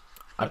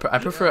 I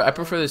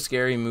prefer the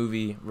scary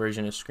movie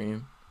version of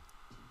Scream.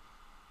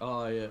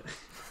 Oh yeah.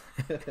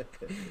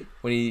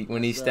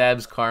 when he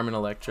stabs Carmen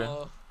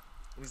Electra.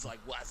 He's like,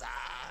 "What's up?"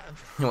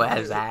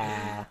 What's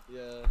up?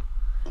 Yeah.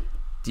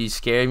 Dude,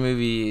 scary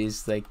movie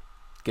is like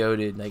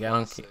goated. Like, I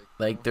don't care.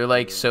 Like, they're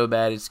like so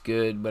bad it's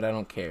good, but I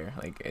don't care.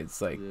 Like,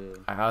 it's like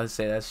I always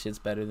say that shit's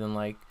better than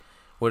like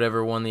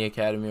whatever won the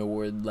Academy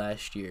Award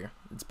last year.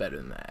 It's better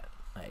than that.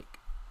 Like,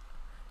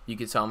 you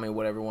could tell me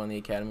whatever won the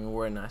Academy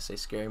Award, and I say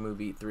Scary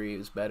Movie 3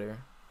 is better.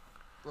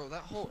 Bro,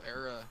 that whole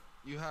era,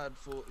 you had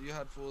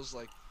fools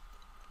like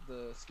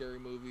the scary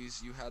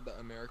movies. You had the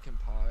American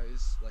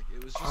Pies. Like,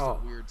 it was just a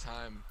weird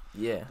time.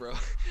 Yeah, bro,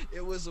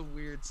 it was a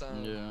weird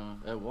time.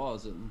 Yeah, it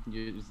was.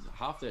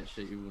 Half that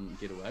shit you wouldn't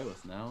get away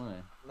with now,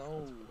 eh?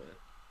 No.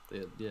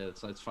 Yeah,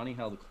 it's funny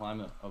how the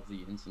climate of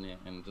the internet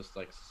and just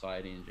like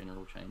society in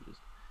general changes.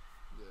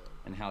 Yeah.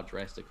 And how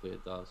drastically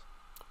it does.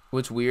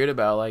 What's weird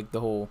about like the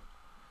whole,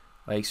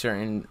 like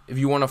certain, if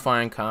you want to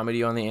find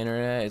comedy on the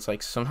internet, it's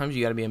like sometimes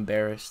you gotta be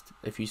embarrassed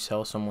if you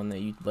tell someone that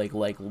you like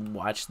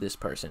watch this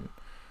person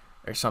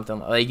or something.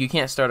 Like, you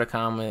can't start a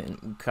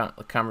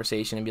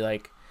conversation and be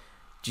like,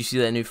 "Did you see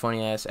that new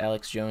funny ass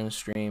Alex Jones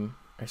stream?"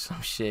 or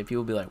some shit.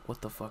 People be like,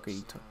 "What the fuck are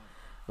you talking?"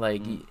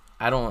 Like,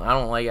 I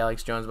don't like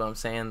Alex Jones, but I'm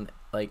saying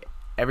like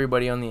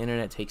everybody on the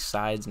internet takes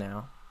sides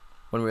now,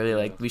 when really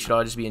like we should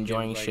all just be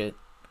enjoying shit.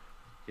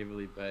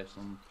 Heavily based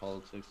on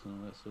politics and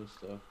all that sort of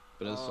stuff.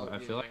 But I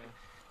feel like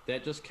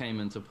that just came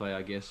into play,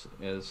 I guess,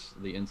 as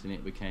the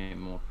internet became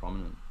more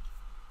prominent.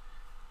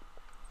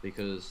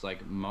 Because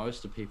like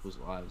most of people's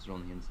lives are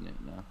on the internet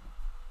now.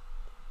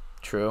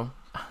 True.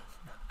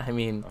 I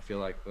mean, I feel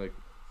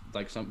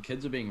like some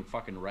kids are being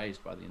fucking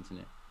raised by the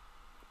internet.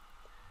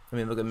 I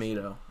mean, look at me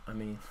though. I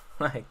mean,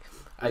 like,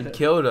 I'd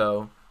kill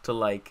though to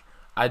like,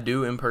 I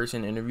do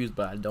in-person interviews,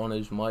 but I don't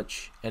as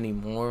much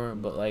anymore.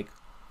 But like,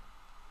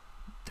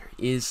 there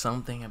is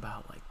something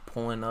about like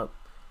pulling up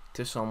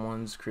to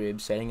someone's crib,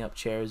 setting up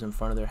chairs in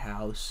front of their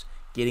house,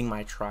 getting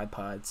my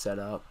tripod set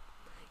up,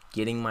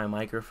 getting my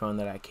microphone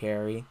that I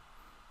carry,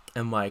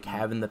 and like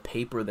having the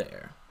paper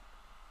there,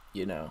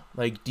 you know.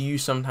 Like, do you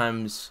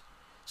sometimes,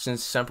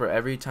 since Sxmpra,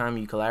 every time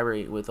you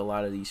collaborate with a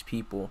lot of these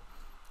people,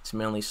 it's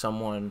mainly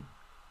someone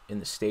in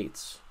the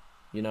States,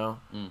 you know?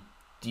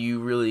 Do you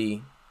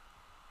really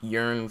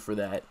yearn for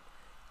that,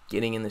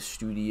 getting in the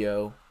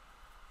studio,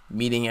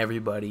 meeting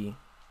everybody,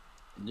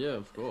 Yeah,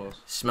 of course.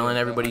 Smelling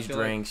Yeah, everybody's I feel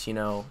like- drinks, you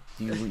know.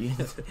 You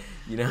know.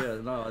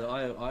 Yeah, no,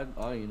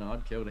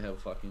 I'd kill to have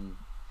fucking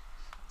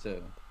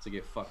to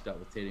get fucked up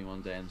with Teddy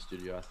one day in the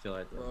studio. I feel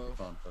like that would be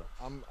Bro. fun. But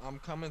I'm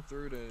coming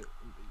through to.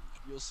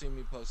 You'll see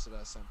me posted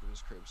at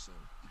Sxmpra's crib soon.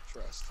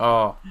 Trust.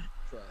 Oh,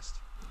 Trust.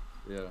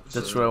 yeah,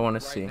 that's So what I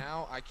want to right see.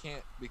 now I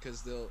can't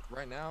because they'll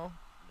right now.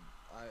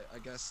 I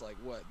guess like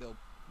what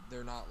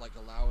they're not like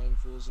allowing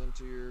fools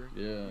into your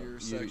yeah.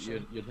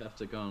 section. You'd have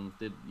to go and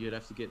you'd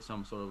have to get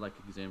some sort of like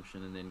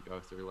exemption and then go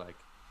through like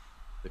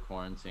the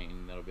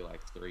quarantine. That'll be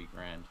like $3,000,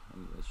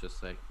 and it's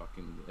just like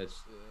fucking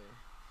it's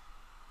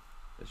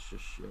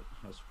just shit,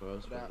 I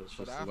suppose. But it's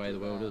just the way the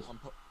world is.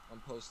 I'm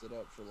posted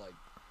up for like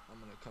I'm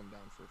gonna come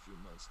down for a few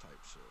months type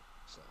shit.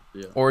 So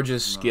Yeah. Or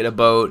just No, get a that's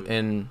boat good.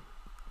 and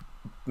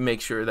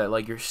make sure that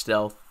like your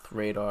stealth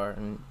radar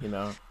and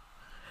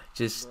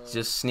just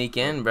Bro. sneak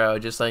in, bro.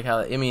 Just like how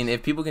I mean,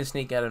 if people can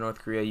sneak out of North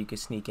Korea, you can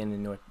sneak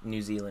in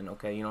New Zealand.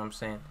 Okay, you know what I'm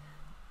saying?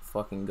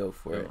 Fucking go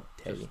for it,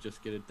 Teddy.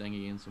 Just get a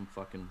dinghy and some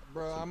fucking.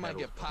 bro, some I might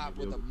paddles, get bro, popped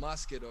you'll with a be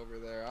musket over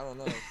there. I don't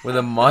know. With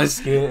a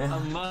musket. a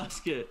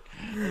musket.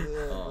 Yeah,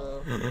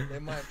 Oh. bro. They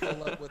might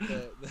pull up with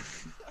the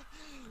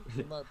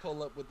they might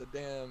pull up with the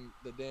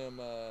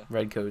damn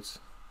Red coats.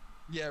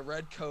 yeah,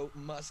 red coat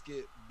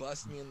musket,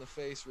 bust me in the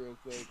face real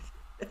quick.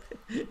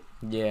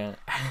 Yeah.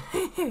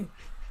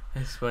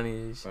 That's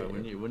funny as Bro,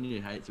 shit. wouldn't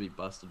you hate to be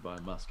busted by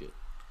a musket?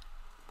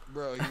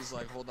 Bro, he's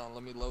like, hold on,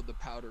 let me load the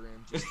powder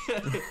in. Just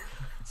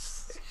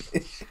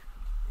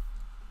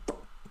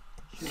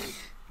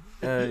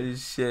Oh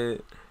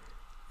shit.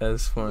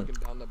 That's fun. looking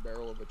down the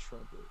barrel of a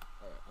trumpet.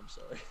 Alright, I'm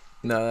sorry.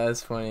 No,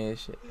 that's funny as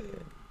shit.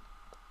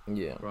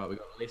 Yeah. Right, we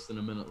got less than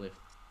a minute left.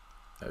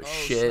 Oh, Oh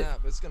shit. snap,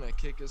 it's gonna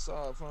kick us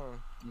off, huh?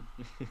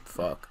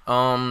 Fuck.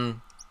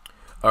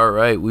 All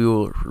right, we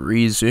will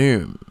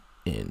resume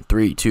in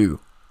 3, 2,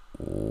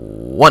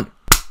 1.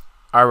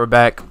 All right, we're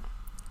back.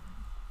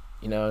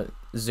 You know,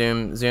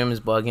 Zoom is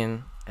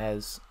bugging,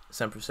 as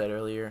Sxmpra said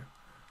earlier.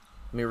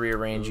 Let me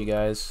rearrange you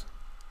guys.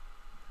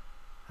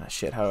 Ah,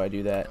 shit. How do I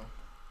do that?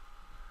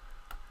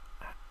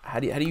 How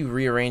do you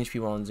rearrange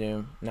people on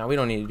Zoom? Now we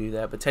don't need to do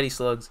that. But Teddy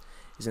Slugz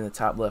is in the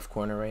top left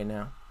corner right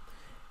now.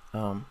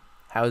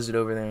 How is it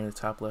over there in the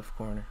top left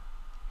corner?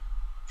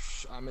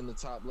 I'm in the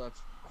top left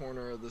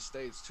corner of the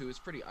states too. It's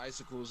pretty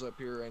icicles up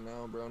here right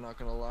now, bro. Not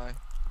gonna lie.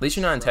 At least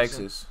you're not in Frozen.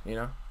 Texas, you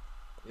know.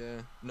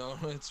 Yeah, no,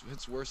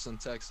 it's worse than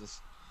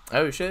Texas.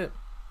 Oh shit.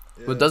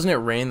 Yeah. But doesn't it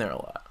rain there a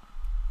lot?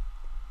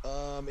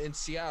 In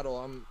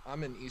Seattle,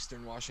 I'm in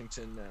Eastern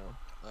Washington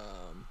now.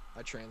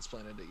 I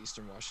transplanted to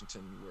Eastern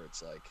Washington, where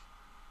it's like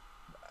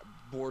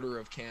border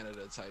of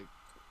Canada type.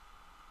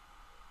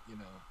 You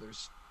know,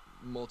 there's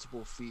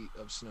multiple feet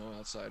of snow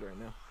outside right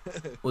now.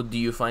 Well, do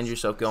you find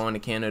yourself going to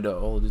Canada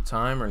all the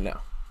time or no?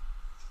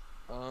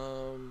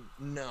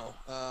 No.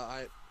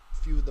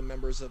 Few of the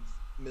members of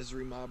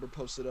Misery Mob are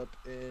posted up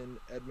in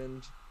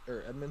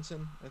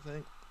Edmonton, I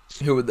think.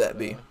 Who would that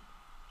be?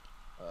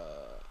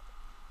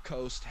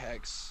 Coast,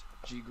 Hex,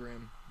 G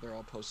Grim, they're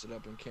all posted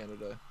up in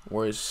Canada.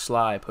 Where is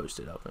Sly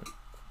posted up in?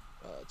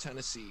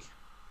 Tennessee.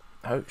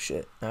 Oh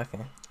shit.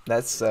 Okay.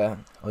 That's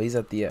he's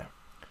at the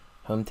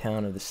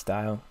hometown of the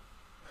style.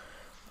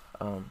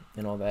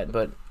 And all that.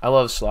 But I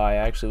love Sly. I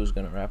actually was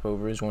gonna rap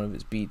over as one of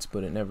his beats,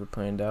 but it never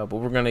planned out. But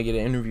we're gonna get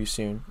an interview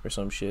soon or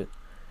some shit.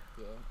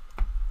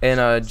 Yeah.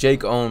 And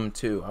Jake Ohm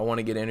too. I want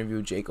to get an interview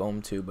with Jake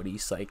Ohm too, but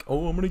he's like,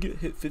 "Oh, I'm gonna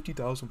hit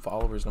 50,000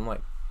 followers." And I'm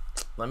like,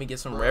 "Let me get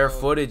some rare Bro.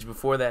 footage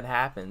before that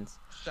happens."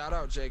 Shout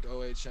out Jake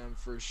OHM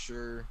for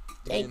sure.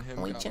 Me and him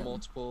got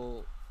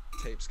multiple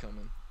tapes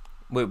coming.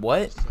 Wait,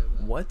 what? Just say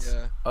that. What?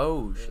 Yeah.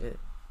 Oh Yeah. shit.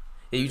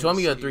 Yeah, you We're told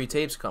me you gonna had see. 3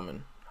 tapes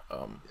coming.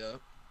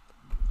 Yep.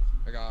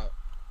 I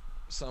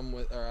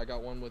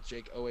got one with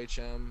Jake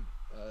OHM.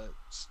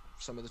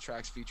 Some of the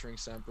tracks featuring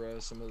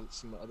Sxmpra,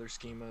 some other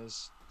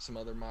schemas, some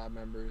other mob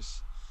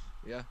members.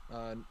 Yeah.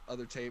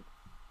 Other tape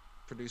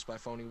produced by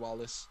Phony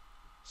Wallace.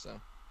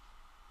 So.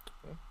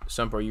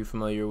 Sxmpra, are you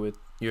familiar with?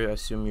 I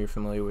assume you're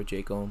familiar with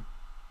Jake Ohm.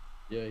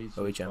 Yeah, he's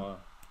OHM. fire.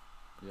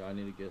 Yeah, I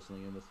need to get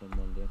something in with him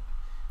one day.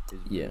 He's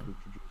a Yeah. really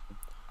good producer.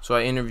 So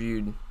I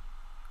interviewed,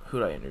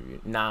 who'd I interview?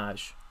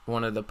 Naj,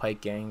 one of the Pike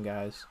Gang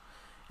guys.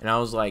 And I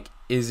was like,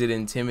 is it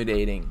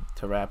intimidating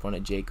to rap on a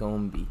Jake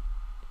Ohm beat?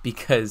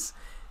 Because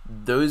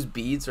those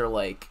beats are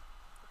like,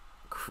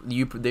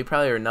 they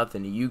probably are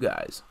nothing to you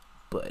guys.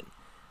 But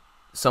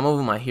some of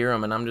them I hear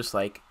them and I'm just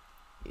like,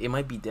 it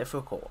might be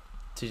difficult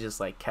to just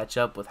like catch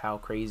up with how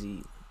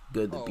crazy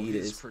good the beat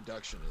his is.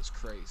 production is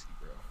crazy,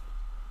 bro.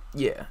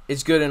 Yeah,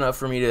 it's good enough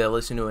for me to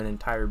listen to an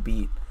entire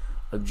beat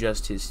of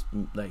just his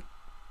like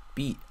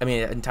beat. I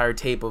mean, an entire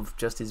tape of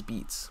just his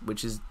beats,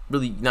 which is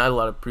really not a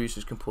lot of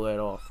producers can pull that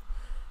off.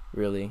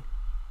 Really,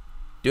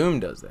 Doom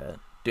does that.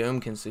 Doom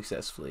can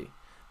successfully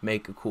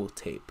make a cool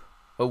tape.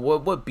 But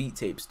what beat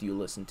tapes do you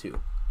listen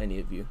to? Any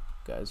of you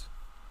guys?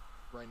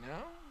 Right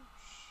now,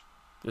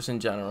 Just in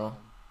general.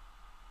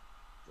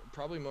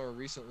 probably more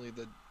recently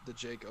the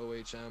Jake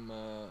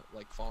OHM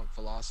like font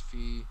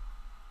philosophy.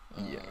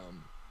 Yeah.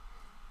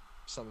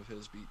 Some of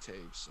his beat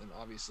tapes, and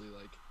obviously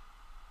like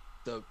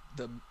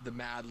the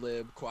Mad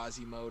Lib,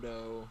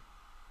 Quasimodo,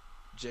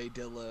 J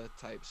Dilla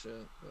type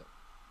shit. But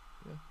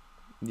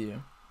Yeah.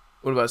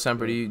 What about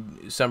Sxmpra?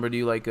 Yeah. Do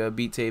you like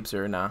beat tapes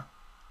or nah?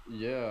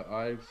 Yeah,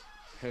 I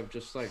have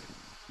just like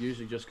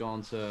usually just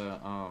gone to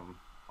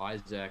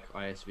Isaac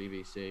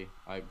ISVBC.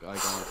 I go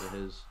into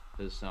his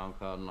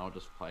SoundCloud and I'll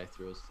just play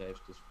through his tapes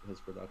because his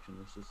production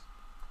is just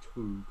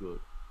too good.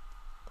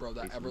 bro,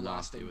 that He's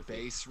everlasting nasty with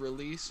it. bass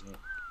release.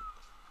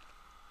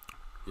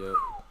 Yeah,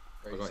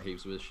 I got Crazy.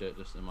 heaps of his shit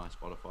just in my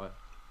Spotify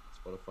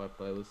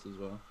playlist as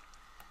well.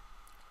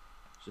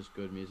 It's just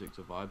good music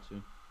to vibe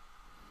to.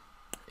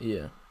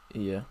 Yeah.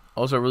 Yeah.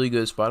 Also, a really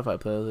good Spotify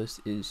playlist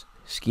is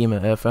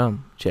Schema FM.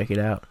 Check it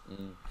out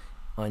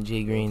on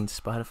Jay Green's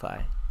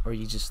Spotify, or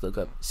you just look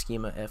up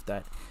Schema F.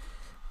 And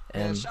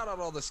And shout out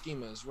all the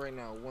schemas right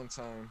now. One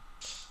time.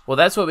 well,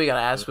 that's what we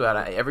gotta ask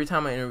about. Every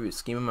time I interview a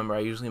Schema member, I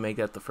usually make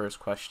that the first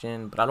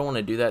question, but I don't want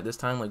to do that this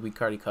time. Like we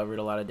already covered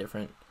a lot of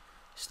different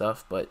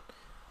stuff, but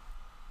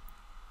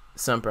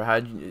Sxmpra,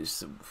 how'd you?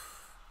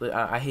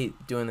 I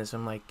hate doing this.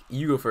 I'm like,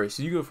 you go first,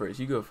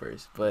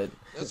 but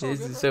That's it's all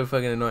good, so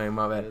fucking annoying.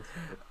 My bad.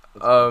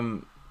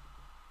 That's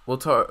We'll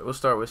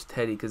start with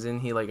Teddy, cause then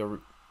he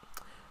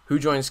who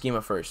joined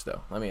Schema first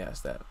though? Let me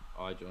ask that.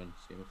 I joined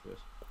Schema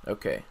first.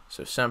 Okay,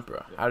 so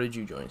Sxmpra, how did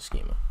you join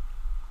Schema?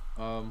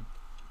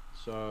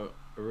 So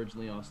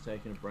originally I was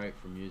taking a break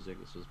from music.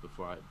 This was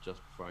before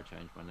I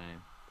changed my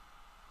name.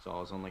 So I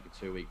was on like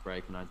a 2-week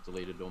break and I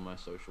deleted all my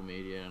social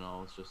media and I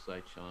was just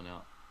like chilling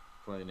out,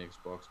 playing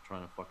Xbox,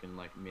 trying to fucking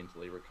like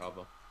mentally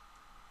recover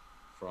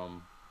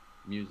from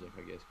music,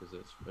 I guess, because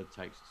it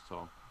takes its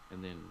toll.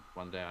 And then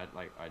one day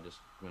I just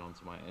went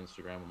onto my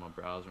Instagram on my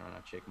browser and I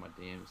checked my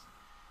DMs,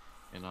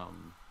 and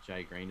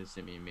Jay Green had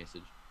sent me a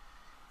message,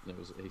 and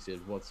he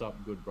said, "What's up,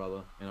 good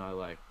brother?" And I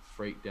like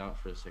freaked out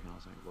for a second. I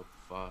was like, "What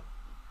the fuck?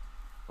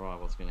 Alright,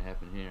 what's gonna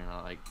happen here?" And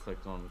I like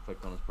clicked on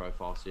his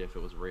profile, see if it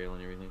was real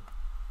and everything.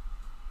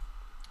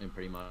 And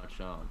pretty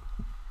much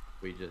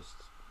we just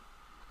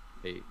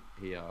he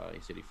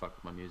said he fucked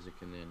with my music,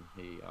 and then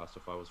he asked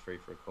if I was free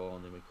for a call,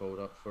 and then we called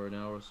up for an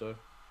hour or so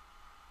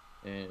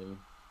and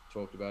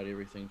talked about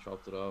everything,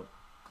 chopped it up,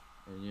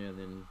 and yeah, and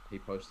then he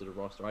posted a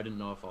roster. I didn't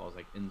know if I was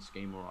like in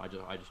Schema or I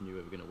just knew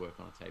we were gonna work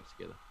on a tape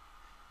together.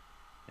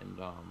 And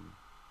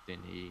then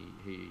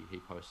he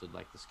posted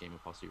like the Schema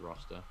Posse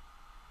roster,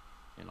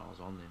 and I was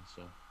on there,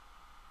 so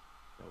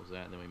that was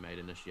that. And then we made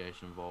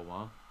Initiation Vol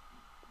 1.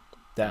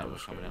 That and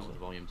was we're coming crazy. out with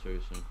Volume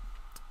 2 soon.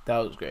 That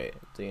was great.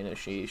 The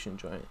Initiation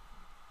joint.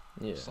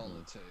 Yeah.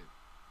 Solid tape.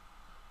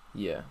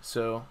 Yeah.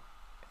 So,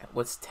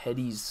 what's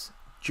Teddy's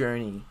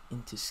journey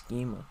into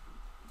Schema?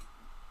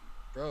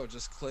 Bro,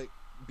 just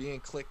being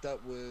clicked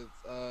up with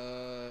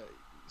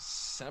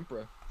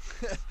Sxmpra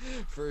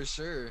for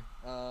sure.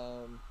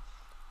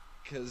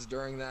 Because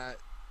during that,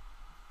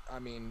 I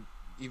mean,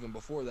 even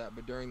before that,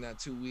 but during that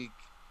 2-week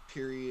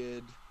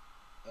period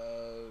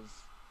of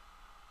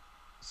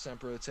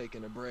Sxmpra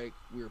taking a break,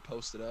 we were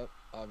posted up,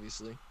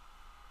 obviously,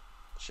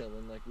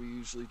 chilling like we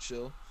usually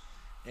chill.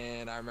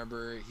 And I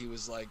remember he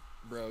was like,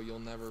 "Bro, you'll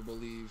never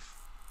believe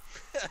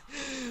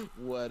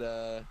what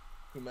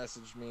who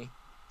messaged me,"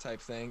 type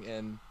thing.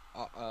 And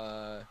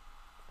I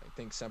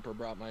think Sxmpra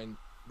brought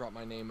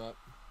my name up.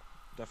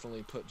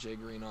 Definitely put Jay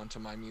Green onto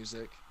my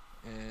music,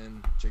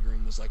 and Jay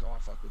Green was like, "Oh, I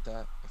fuck with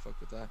that."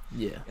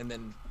 Yeah. And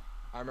then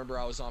I remember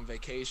I was on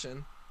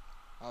vacation.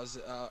 I was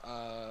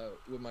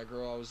with my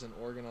girl. I was in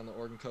Oregon, on the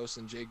Oregon coast,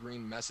 and Jay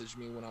Green messaged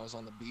me when I was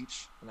on the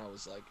beach, and I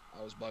was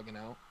bugging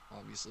out,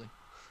 obviously.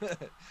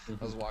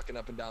 I was walking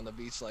up and down the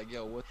beach like,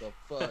 "Yo, what the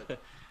fuck?"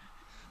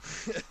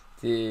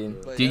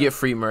 Dude, But do you yeah. get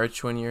free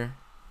merch when you're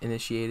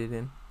initiated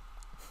in?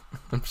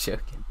 I'm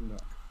joking. No,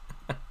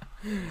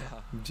 I'm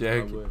I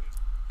joking. wish.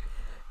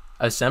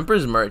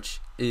 Sxmpra's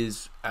merch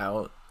is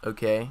out.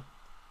 Okay,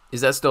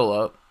 is that still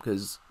up?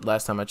 Because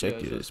last time I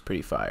checked, Yeah, it was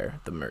pretty fire.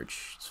 The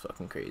merch, it's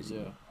fucking crazy.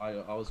 Yeah,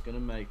 I was gonna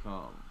make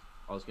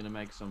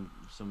some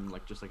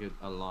like just like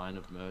a line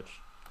of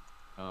merch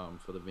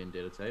for the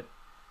Vendetta tape,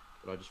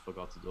 but I just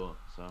forgot to do it.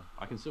 So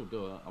I can still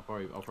do it. I'll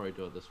probably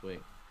do it this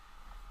week.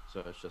 So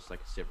it's just like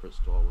a separate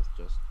store with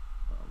just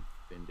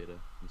Vendetta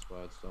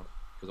inspired stuff.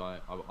 Because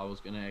I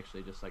was gonna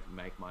actually just like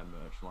make my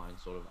merch line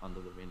sort of under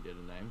the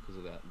Vendetta name because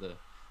of that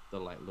the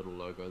like little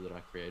logo that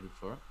I created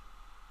for it.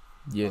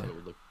 Yeah. So it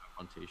would look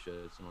on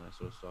t-shirts and all that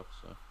sort of stuff.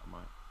 So I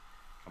might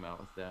come out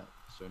with that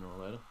sooner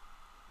or later.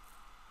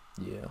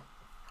 Yeah.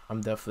 I'm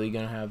definitely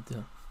gonna have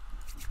to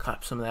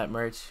cop some of that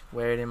merch,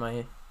 wear it in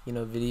my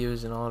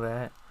videos and all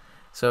that.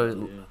 So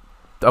Yeah.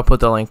 I'll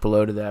put the link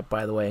below to that.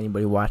 By the way,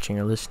 anybody watching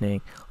or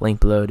listening, link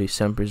below to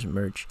Sxmpra's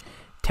merch.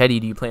 Teddy,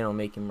 do you plan on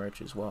making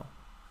merch as well?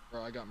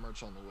 Bro, I got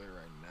merch on the way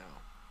right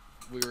now.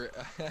 We were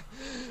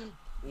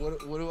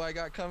what do I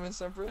got coming,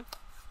 Sxmpra?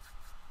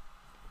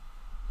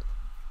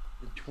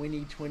 The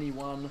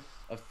 2021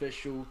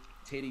 official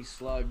Teddy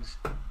Slugz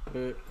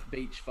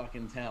beach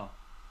fucking towel.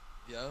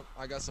 Yep,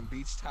 I got some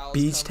beach towels.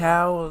 Beach coming.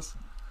 towels.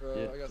 Bro,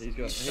 Yeah, I got some he's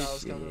got- beach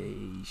towels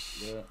coming.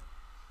 Sheesh. Yeah.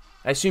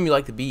 I assume you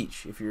like the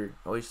beach. If you're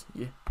always,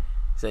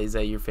 is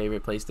that your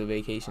favorite place to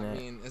vacation I at?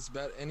 mean, it's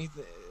better.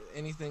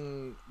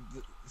 anything,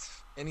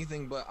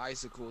 anything but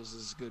icicles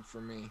is good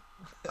for me.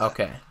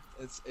 Okay.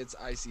 It's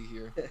icy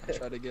here. I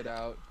try to get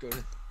out, go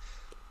to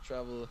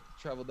travel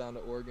down to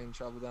Oregon,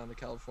 travel down to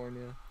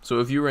California. So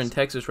if you were in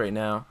Texas right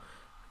now,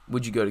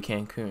 would you go to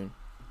Cancun?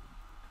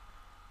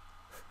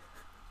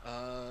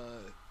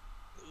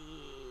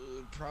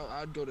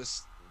 I'd go to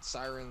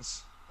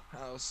Siren's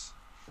house.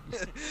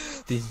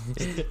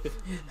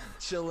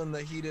 Chill in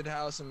the heated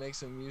house and make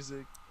some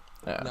music.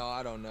 No,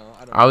 I don't know.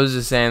 I was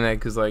just saying that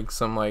because like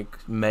some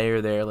like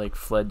mayor there like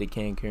fled to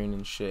Cancun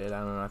and shit. I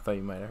don't know. I thought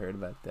you might have heard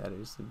about that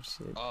or some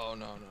shit. Oh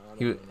no, I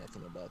don't know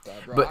nothing about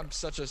that, bro. But I'm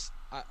such a.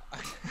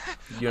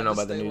 You don't know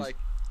about the news. Like,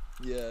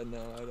 yeah,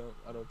 no,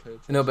 I don't pay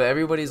attention. No, but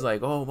everybody's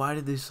like, oh, why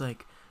did this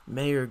like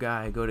mayor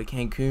guy go to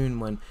Cancun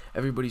when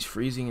everybody's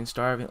freezing and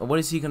starving? What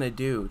is he gonna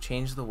do?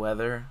 Change the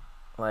weather?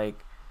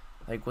 Like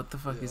what the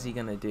fuck is he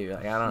gonna do?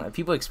 Like I don't know.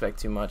 People expect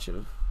too much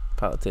of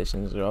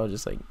politicians. They're all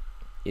just like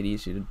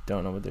idiots who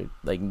don't know what they're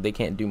like. They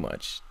can't do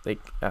much.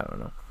 Like I don't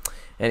know.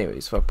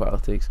 Anyways, fuck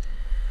politics.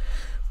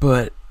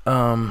 But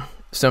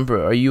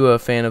Sxmpra, are you a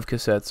fan of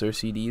cassettes or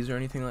CDs or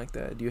anything like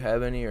that? Do you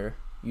have any, or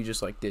you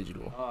just like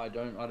digital? Oh, I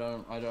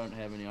don't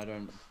have any. I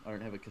don't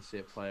have a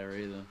cassette player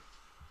either.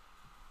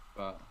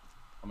 But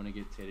I'm gonna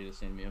get Teddy to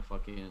send me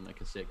a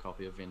cassette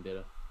copy of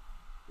Vendetta.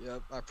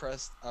 Yep, I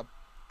pressed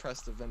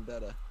the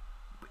Vendetta.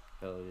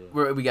 Hell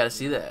yeah. We gotta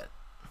see that.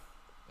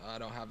 I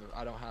don't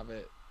have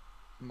it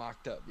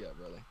mocked up yet,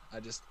 really.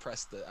 I just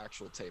pressed the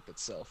actual tape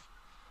itself.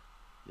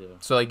 Yeah.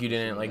 So like you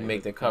didn't like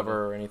make the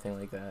cover or anything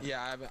like that.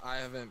 Yeah, I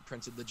haven't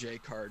printed the J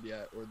card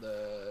yet or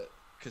the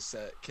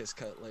cassette Kiss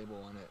Cut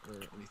label on it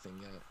or anything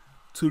yet.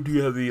 So do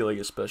you have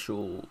a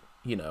special,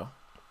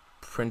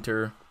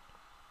 printer?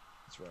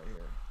 It's right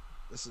here.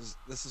 This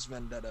is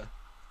Vendetta.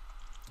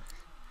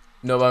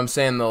 No, but I'm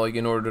saying though, like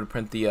in order to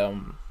print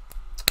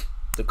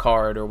the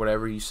card or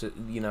whatever is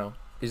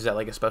that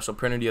like a special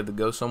printer? Do you have to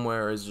go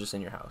somewhere, or is it just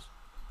in your house?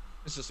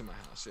 It's just in my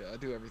house. Yeah, I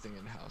do everything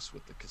in house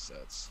with the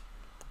cassettes.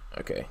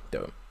 Okay,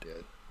 dope. Yeah,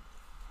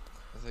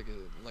 I think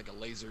like a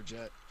laser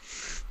jet.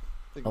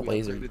 I think A we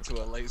laser. upgraded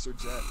to a laser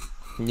jet.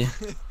 Yeah.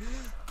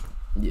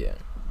 Yeah.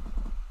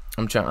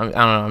 I don't know.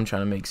 I'm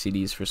trying to make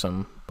CDs for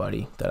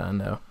somebody that I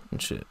know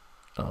and shit.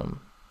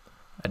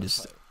 I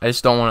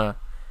just don't want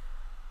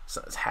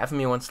to. Half of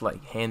me wants to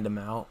like hand them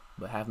out,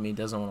 but half of me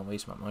doesn't want to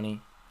waste my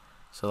money.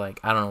 So like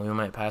I don't know. We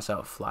might pass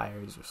out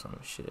flyers or some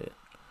shit.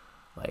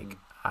 Like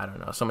I don't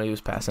know. Somebody was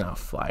passing out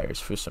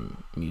flyers for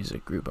some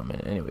music group I'm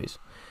in. Anyways,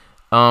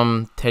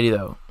 Teddy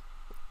though,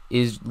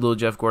 is Lil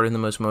Jeff Gordon the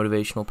most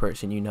motivational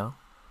person you know?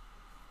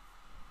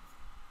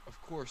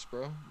 Of course,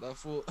 bro. That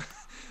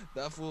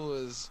fool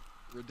is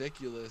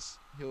ridiculous.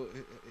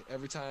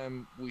 Every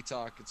time we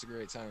talk, it's a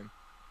great time.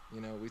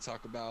 We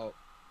talk about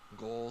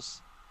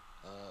goals,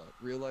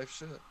 real life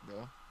shit,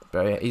 bro.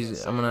 Bro, yeah,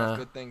 I'm gonna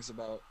good things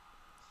about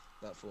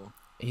that fool.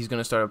 He's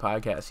gonna start a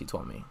podcast. He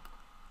told me.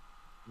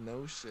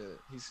 No shit.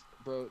 He's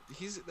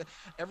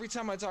every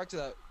time I talk to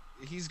that,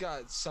 he's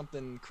got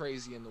something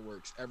crazy in the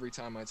works. Every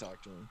time I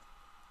talk to him.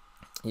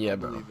 Yeah, I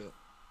bro. believe it.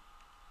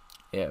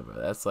 Yeah,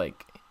 bro. That's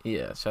like,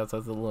 yeah. Shouts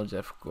out to Lil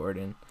Jeff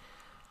Gordon.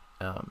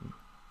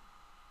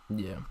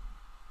 Yeah.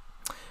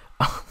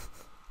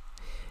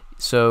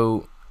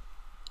 So,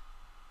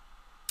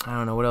 I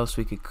don't know what else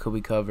could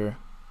we cover.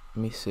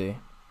 Let me see.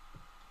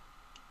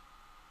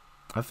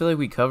 I feel like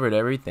we covered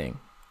everything.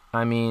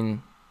 I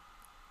mean,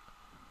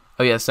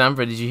 oh yeah,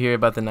 Sxmpra, did you hear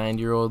about the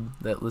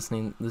 90-year-old that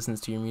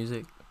listens to your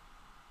music?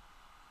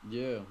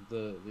 Yeah,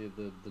 the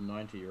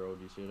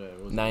 90-year-old. You see that?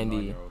 It was 90.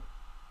 The 9-year-old.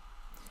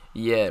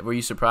 Yeah, were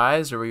you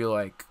surprised or were you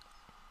like?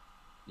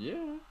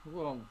 Yeah,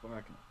 well,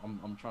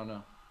 I'm trying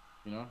to,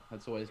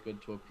 that's always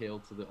good to appeal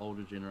to the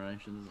older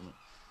generations, isn't it?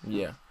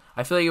 Yeah,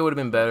 I feel like it would have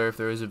been better if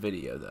there was a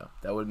video though.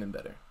 That would have been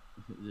better.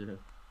 Yeah,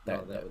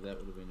 that would have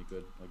been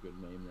a good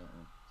meme, that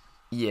one.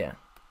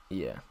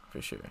 Yeah,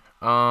 for sure.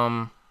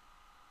 All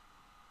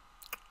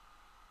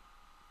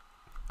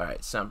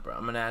right, Sxmpra.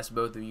 I'm gonna ask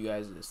both of you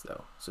guys this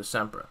though. So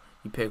Sxmpra,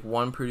 you pick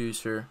one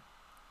producer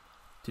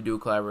to do a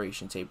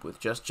collaboration tape with,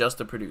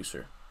 just a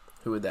producer.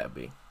 Who would that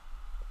be?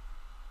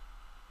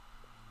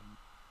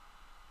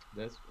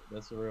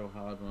 That's a real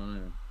hard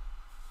one.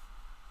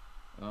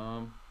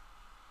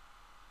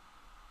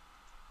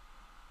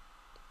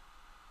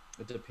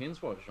 It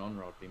depends what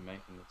genre I'd be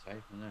making the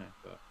tape in,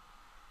 but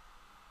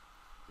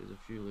there's a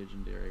few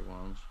legendary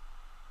ones.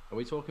 Are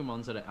we talking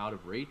ones that are out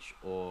of reach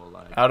or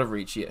like out of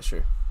reach? Yeah,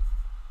 sure.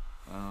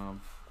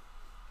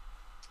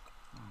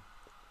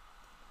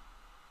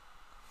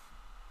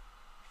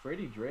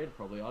 Freddie Dredd,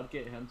 probably. I'd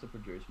get him to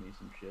produce me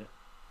some shit.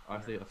 I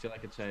feel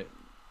like a tape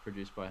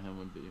produced by him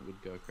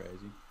would go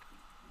crazy.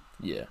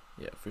 Yeah,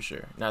 for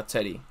sure. Now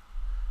Teddy,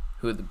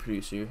 who would the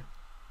producer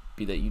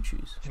be that you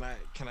choose?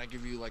 Can I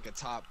give you like a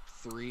top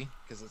 3?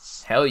 Because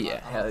it's hell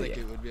yeah, I don't think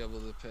it would be able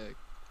to pick.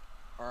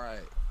 All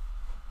right.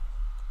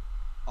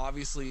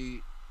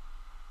 Obviously,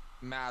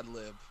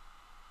 Madlib.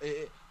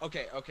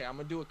 Okay. I'm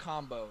gonna do a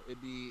combo.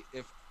 It'd be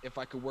if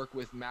I could work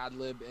with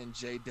Madlib and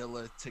J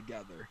Dilla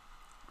together.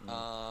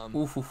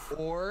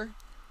 Or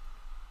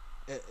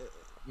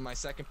my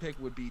second pick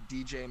would be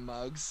DJ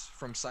Muggs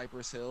from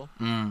Cypress Hill.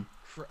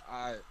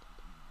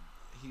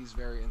 He's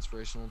very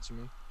inspirational to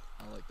me.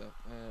 I like that.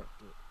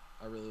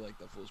 I really like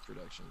that fool's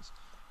productions.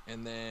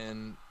 And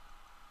then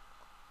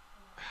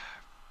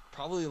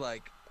probably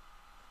like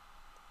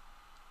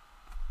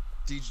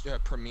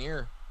DJ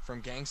Premier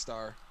from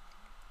Gangstar.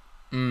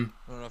 I don't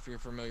know if you're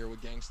familiar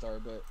with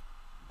Gangstar, but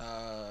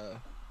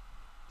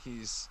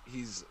he's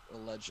a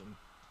legend.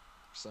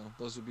 So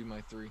those would be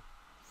my three.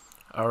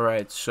 All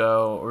right,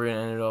 so we're gonna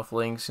end it off.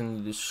 Links in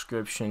the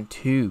description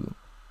to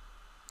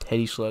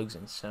Teddy Slugz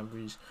and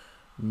Sxmpra's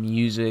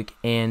music.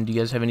 And do you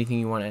guys have anything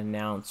you want to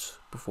announce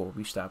before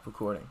we stop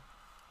recording?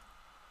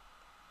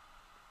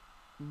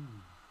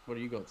 What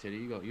do you got, Teddy?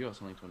 You got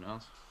something to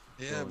announce?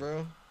 Yeah,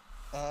 bro.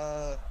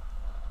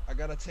 I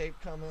got a tape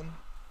coming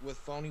with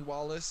Phony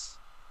Wallace,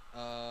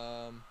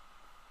 called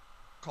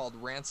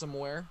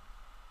Ransomware,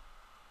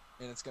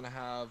 and it's gonna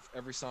have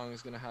every song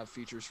is gonna have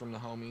features from the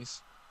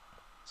homies.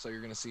 So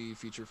you're gonna see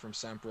feature from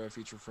Sxmpra,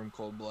 feature from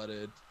Cold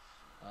Blooded,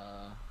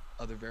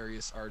 other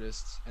various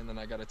artists, and then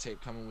I got a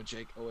tape coming with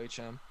Jake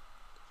OHM.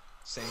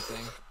 Same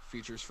thing,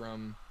 features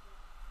from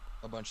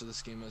a bunch of the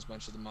schemas, a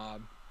bunch of the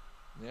mob.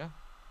 Yeah,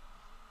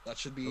 that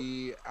should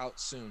be out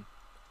soon.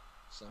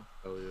 So.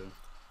 Oh yeah.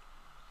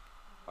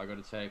 I got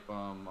a tape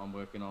I'm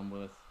working on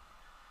with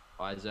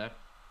Isaac.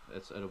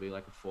 It'll be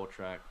like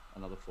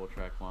another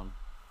 4-track one.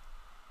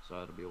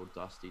 So it'll be all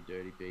dusty,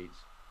 dirty beats.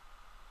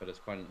 But it's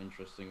quite an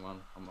interesting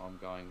one. I'm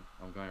going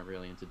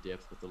really into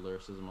depth with the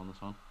lyricism on this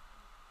one.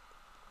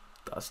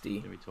 Dusty.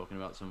 Gonna be talking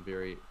about some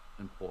very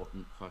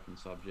important fucking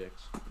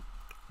subjects.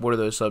 What are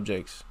those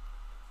subjects?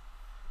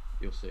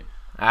 You'll see.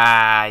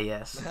 Ah,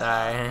 yes.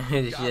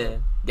 Alright.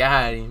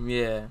 Got him.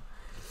 Yeah.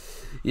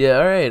 Yeah,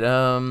 alright.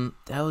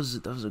 That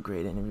was a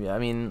great interview. I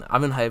mean,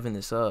 I've been hyping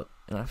this up,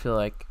 and I feel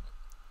like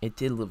it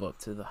did live up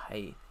to the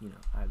hype, you know,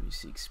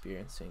 obviously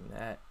experiencing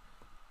that.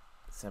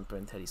 Sxmpra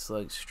and Teddy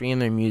Slugz stream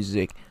their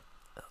music.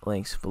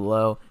 Links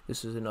below.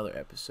 This is another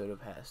episode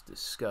of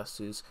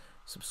HASSDISCUSSES.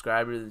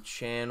 Subscribe to the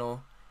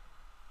channel,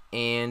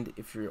 and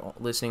if you're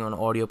listening on an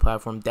audio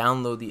platform,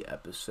 download the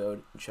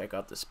episode and check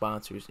out the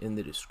sponsors in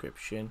the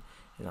description.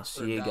 And I'll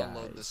see you guys.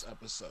 Download this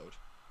episode.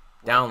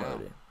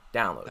 Download it.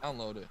 Download it.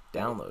 Download it.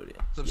 Download it.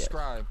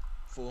 Subscribe,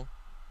 fool.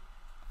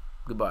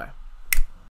 Goodbye.